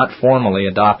has not formally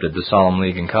adopted the Solemn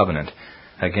League and Covenant.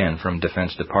 Again, from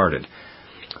Defense Departed.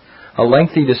 A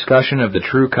lengthy discussion of the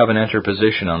true Covenanter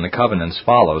position on the covenants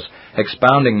follows,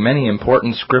 expounding many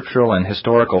important scriptural and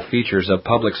historical features of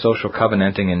public social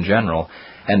covenanting in general,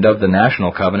 and of the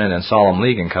National Covenant and Solemn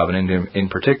League and Covenant in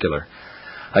particular.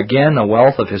 Again, a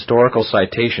wealth of historical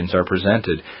citations are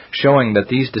presented, showing that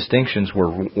these distinctions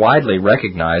were widely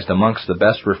recognized amongst the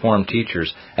best Reformed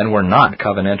teachers and were not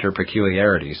Covenanter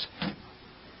peculiarities.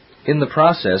 In the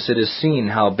process, it is seen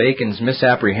how Bacon's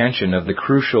misapprehension of the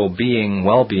crucial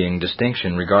being-well-being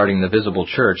distinction regarding the visible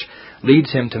church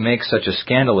leads him to make such a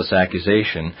scandalous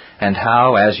accusation, and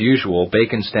how, as usual,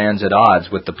 Bacon stands at odds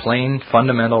with the plain,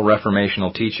 fundamental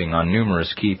reformational teaching on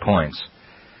numerous key points.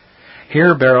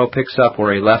 Here Barrow picks up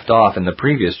where he left off in the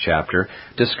previous chapter,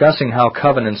 discussing how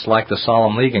covenants like the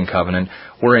Solemn League and Covenant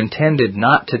were intended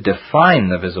not to define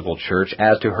the visible church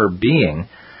as to her being,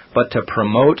 but to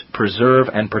promote, preserve,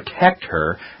 and protect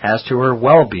her as to her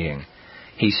well-being.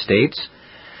 He states,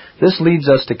 "This leads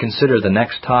us to consider the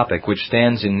next topic which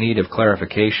stands in need of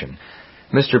clarification.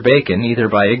 Mr. Bacon, either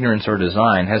by ignorance or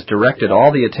design, has directed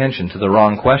all the attention to the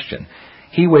wrong question.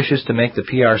 He wishes to make the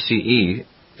PRCE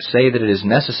say that it is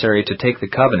necessary to take the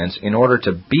covenants in order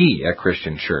to be a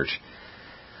Christian church.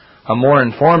 A more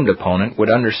informed opponent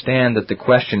would understand that the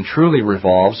question truly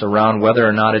revolves around whether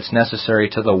or not it's necessary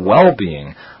to the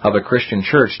well-being of a Christian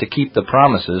church to keep the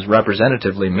promises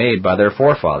representatively made by their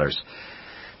forefathers.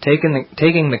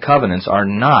 Taking the covenants are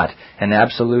not an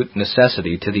absolute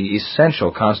necessity to the essential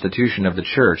constitution of the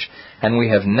church, and we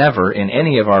have never, in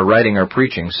any of our writing or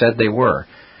preaching, said they were.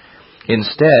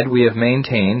 Instead, we have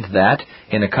maintained that,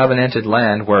 in a covenanted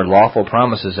land where lawful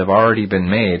promises have already been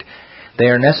made, they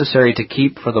are necessary to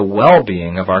keep for the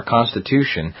well-being of our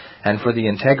constitution and for the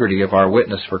integrity of our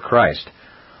witness for Christ.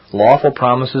 Lawful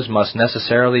promises must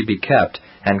necessarily be kept,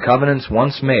 and covenants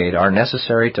once made are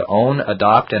necessary to own,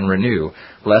 adopt, and renew,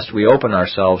 lest we open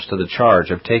ourselves to the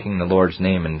charge of taking the Lord's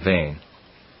name in vain."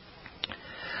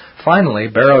 Finally,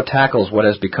 Barrow tackles what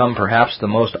has become perhaps the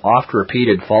most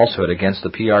oft-repeated falsehood against the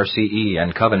PRCE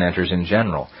and Covenanters in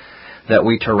general, that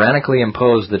we tyrannically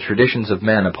impose the traditions of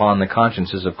men upon the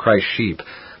consciences of Christ's sheep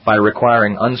by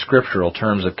requiring unscriptural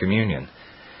terms of communion.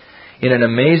 In an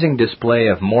amazing display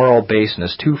of moral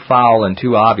baseness too foul and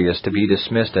too obvious to be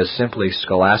dismissed as simply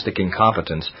scholastic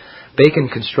incompetence, Bacon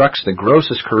constructs the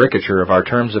grossest caricature of our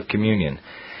terms of communion.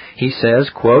 He says,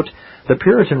 quote, "The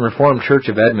Puritan Reformed Church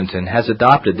of Edmonton has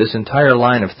adopted this entire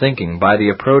line of thinking by the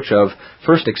approach of,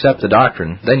 first accept the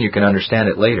doctrine, then you can understand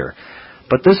it later.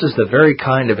 But this is the very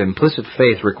kind of implicit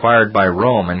faith required by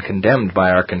Rome and condemned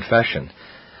by our confession.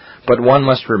 But one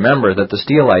must remember that the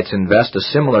Steelites invest a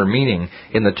similar meaning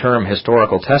in the term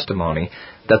historical testimony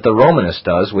that the Romanist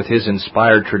does with his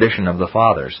inspired tradition of the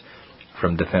Fathers."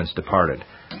 From Defense Departed.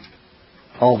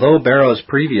 Although Barrow's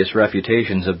previous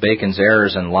refutations of Bacon's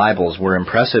errors and libels were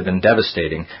impressive and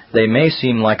devastating, they may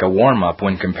seem like a warm-up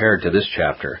when compared to this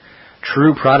chapter.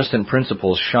 True Protestant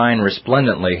principles shine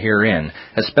resplendently herein,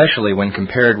 especially when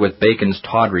compared with Bacon's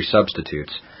tawdry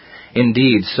substitutes.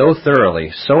 Indeed, so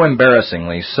thoroughly, so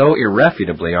embarrassingly, so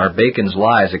irrefutably are Bacon's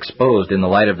lies exposed in the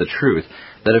light of the truth,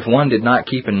 that if one did not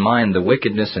keep in mind the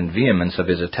wickedness and vehemence of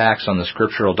his attacks on the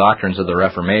scriptural doctrines of the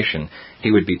Reformation,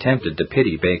 he would be tempted to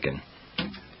pity Bacon.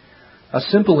 A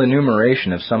simple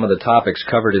enumeration of some of the topics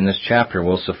covered in this chapter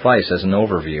will suffice as an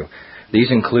overview.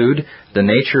 These include the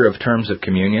nature of terms of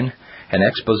communion, an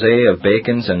exposé of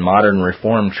Bacon's and modern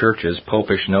Reformed churches'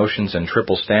 popish notions and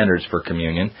triple standards for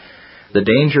communion, the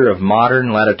danger of modern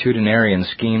latitudinarian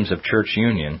schemes of church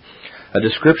union, a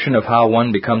description of how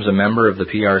one becomes a member of the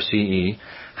PRCE,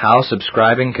 how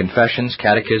subscribing confessions,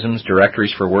 catechisms,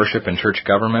 directories for worship and church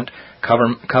government,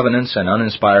 covenants, and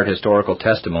uninspired historical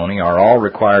testimony are all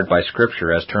required by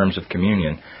Scripture as terms of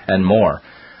communion, and more.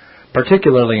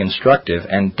 Particularly instructive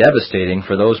and devastating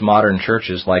for those modern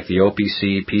churches like the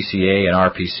OPC, PCA, and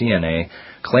RPCNA,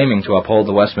 claiming to uphold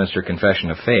the Westminster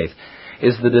Confession of Faith,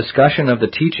 is the discussion of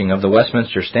the teaching of the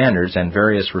Westminster Standards and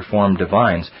various Reformed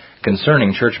divines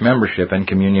concerning church membership and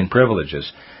communion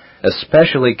privileges.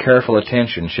 Especially careful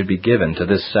attention should be given to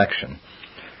this section.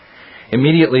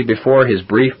 Immediately before his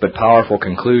brief but powerful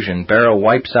conclusion, Barrow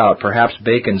wipes out perhaps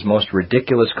Bacon's most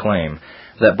ridiculous claim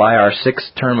that by our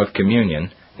sixth term of communion,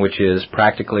 which is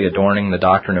practically adorning the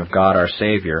doctrine of God our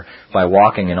Savior by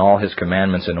walking in all His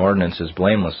commandments and ordinances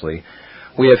blamelessly,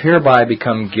 we have hereby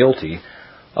become guilty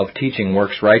of teaching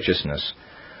works righteousness.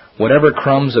 Whatever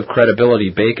crumbs of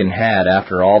credibility Bacon had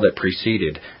after all that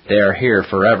preceded, they are here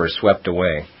forever swept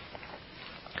away.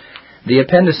 The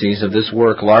appendices of this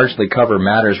work largely cover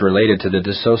matters related to the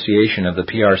dissociation of the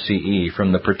PRCE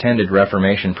from the pretended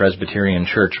Reformation Presbyterian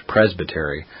Church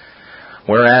presbytery.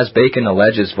 Whereas Bacon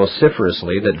alleges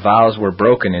vociferously that vows were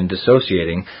broken in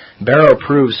dissociating, Barrow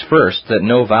proves first that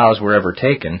no vows were ever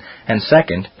taken, and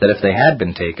second, that if they had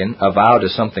been taken, a vow to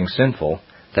something sinful,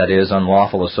 that is,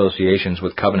 unlawful associations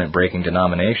with covenant-breaking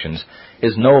denominations,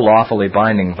 is no lawfully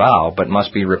binding vow, but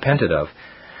must be repented of.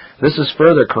 This is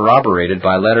further corroborated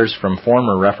by letters from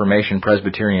former Reformation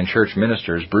Presbyterian Church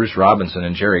ministers Bruce Robinson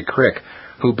and Jerry Crick,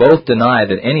 who both deny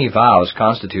that any vows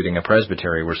constituting a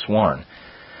presbytery were sworn.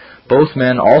 Both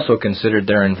men also considered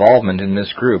their involvement in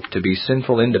this group to be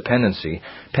sinful independency,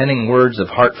 penning words of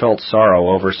heartfelt sorrow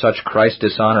over such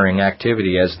Christ-dishonoring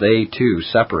activity as they, too,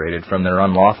 separated from their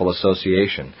unlawful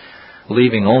association,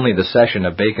 leaving only the session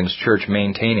of Bacon's church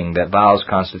maintaining that vows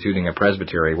constituting a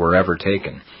presbytery were ever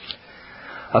taken.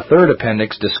 A third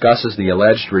appendix discusses the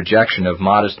alleged rejection of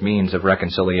modest means of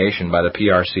reconciliation by the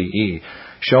PRCE,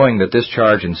 showing that this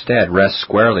charge instead rests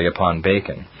squarely upon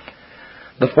Bacon.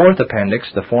 The fourth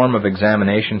appendix, the form of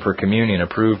examination for communion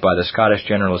approved by the Scottish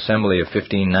General Assembly of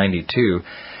 1592,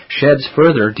 sheds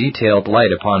further detailed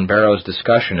light upon Barrow's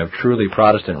discussion of truly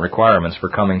Protestant requirements for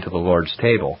coming to the Lord's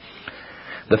table.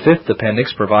 The fifth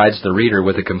appendix provides the reader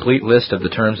with a complete list of the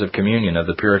terms of communion of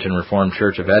the Puritan Reformed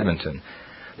Church of Edmonton.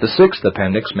 The sixth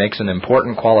appendix makes an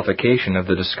important qualification of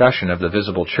the discussion of the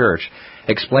visible church,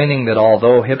 explaining that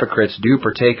although hypocrites do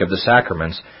partake of the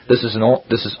sacraments, this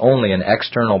is only an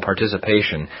external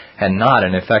participation and not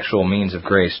an effectual means of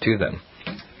grace to them.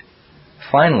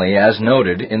 Finally, as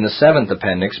noted, in the seventh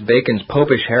appendix, Bacon's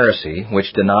popish heresy,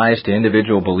 which denies to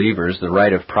individual believers the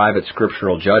right of private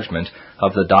scriptural judgment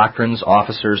of the doctrines,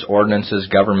 officers, ordinances,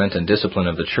 government, and discipline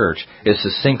of the church, is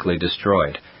succinctly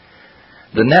destroyed.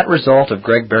 The net result of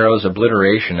Greg Barrow's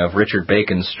obliteration of Richard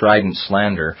Bacon's strident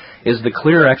slander is the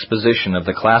clear exposition of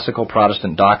the classical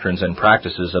Protestant doctrines and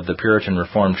practices of the Puritan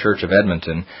Reformed Church of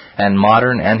Edmonton and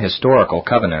modern and historical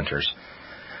Covenanters.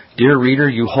 Dear reader,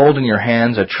 you hold in your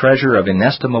hands a treasure of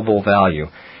inestimable value.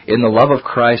 In the love of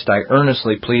Christ, I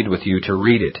earnestly plead with you to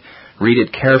read it. Read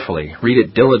it carefully, read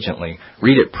it diligently,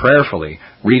 read it prayerfully,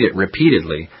 read it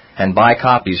repeatedly, and buy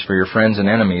copies for your friends and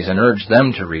enemies and urge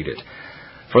them to read it.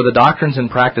 For the doctrines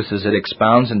and practices it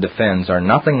expounds and defends are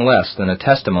nothing less than a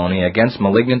testimony against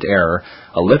malignant error,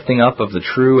 a lifting up of the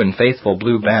true and faithful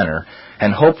blue banner,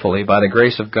 and hopefully, by the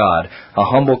grace of God, a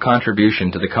humble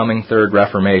contribution to the coming Third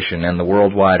Reformation and the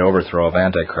worldwide overthrow of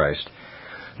Antichrist.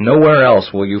 Nowhere else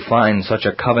will you find such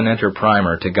a Covenanter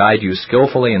primer to guide you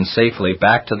skillfully and safely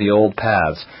back to the old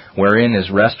paths, wherein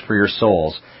is rest for your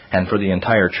souls and for the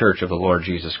entire Church of the Lord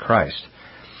Jesus Christ.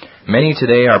 Many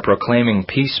today are proclaiming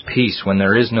peace, peace, when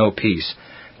there is no peace.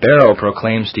 Barrow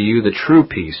proclaims to you the true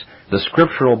peace, the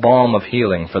scriptural balm of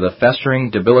healing for the festering,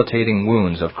 debilitating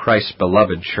wounds of Christ's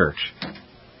beloved church.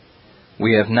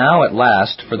 We have now at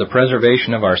last, for the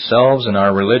preservation of ourselves and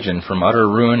our religion from utter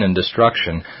ruin and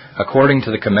destruction, according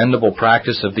to the commendable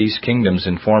practice of these kingdoms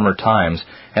in former times,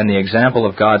 and the example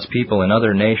of God's people in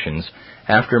other nations,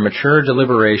 after mature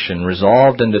deliberation,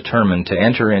 resolved and determined to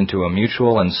enter into a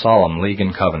mutual and solemn league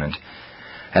and covenant.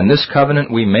 And this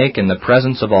covenant we make in the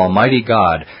presence of Almighty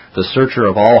God, the searcher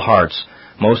of all hearts,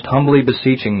 most humbly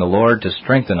beseeching the Lord to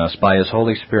strengthen us by His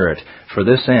Holy Spirit for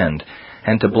this end,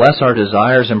 and to bless our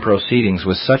desires and proceedings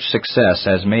with such success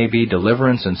as may be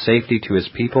deliverance and safety to His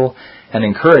people, and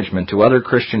encouragement to other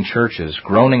Christian churches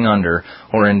groaning under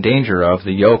or in danger of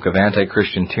the yoke of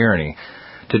anti-Christian tyranny,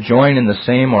 to join in the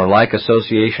same or like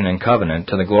association and covenant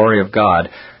to the glory of God,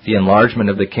 the enlargement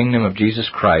of the kingdom of Jesus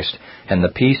Christ, and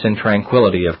the peace and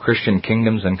tranquility of Christian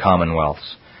kingdoms and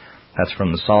commonwealths. That's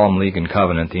from the Solemn League and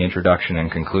Covenant, the introduction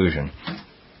and conclusion.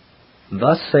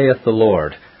 Thus saith the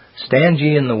Lord, Stand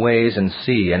ye in the ways, and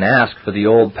see, and ask for the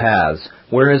old paths,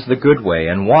 where is the good way,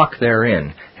 and walk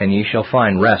therein, and ye shall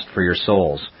find rest for your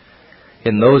souls.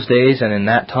 In those days and in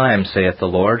that time, saith the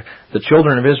Lord, the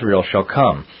children of Israel shall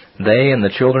come, they and the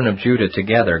children of Judah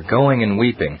together, going and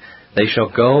weeping. They shall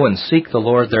go and seek the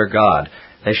Lord their God.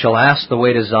 They shall ask the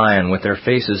way to Zion with their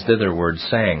faces thitherward,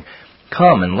 saying,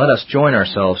 Come, and let us join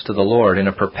ourselves to the Lord in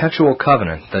a perpetual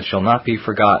covenant that shall not be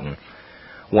forgotten.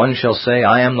 One shall say,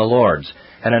 I am the Lord's,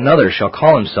 and another shall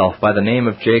call himself by the name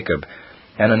of Jacob,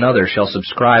 and another shall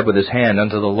subscribe with his hand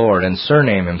unto the Lord, and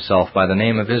surname himself by the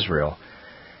name of Israel.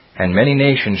 And many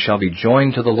nations shall be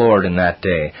joined to the Lord in that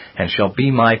day, and shall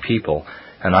be my people,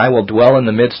 and I will dwell in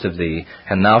the midst of thee,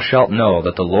 and thou shalt know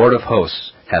that the Lord of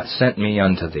hosts hath sent me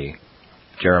unto thee.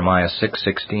 Jeremiah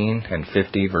 6:16 and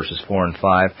 50, verses 4 and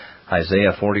 5,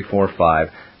 Isaiah 44:5,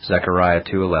 Zechariah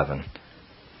 2:11.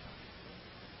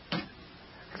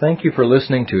 Thank you for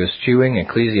listening to Eschewing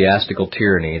Ecclesiastical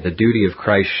Tyranny, the Duty of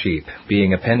Christ's Sheep,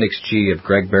 being Appendix G of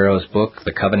Greg Barrow's book,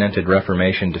 The Covenanted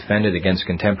Reformation Defended Against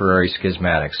Contemporary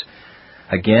Schismatics.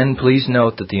 Again, please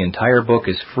note that the entire book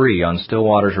is free on Still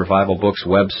Waters Revival Books'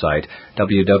 website,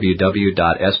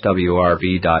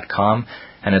 www.swrb.com,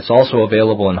 and it's also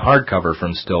available in hardcover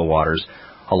from Still Waters,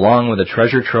 along with a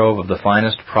treasure trove of the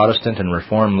finest Protestant and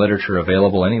Reformed literature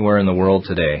available anywhere in the world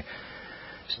today.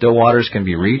 Still Waters can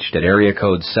be reached at area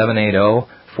code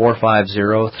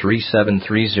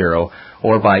 780-450-3730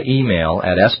 or by email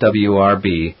at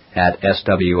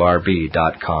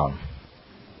swrb@swrb.com.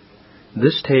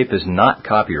 This tape is not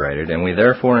copyrighted, and we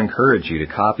therefore encourage you to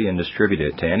copy and distribute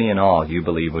it to any and all you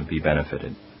believe would be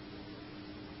benefited.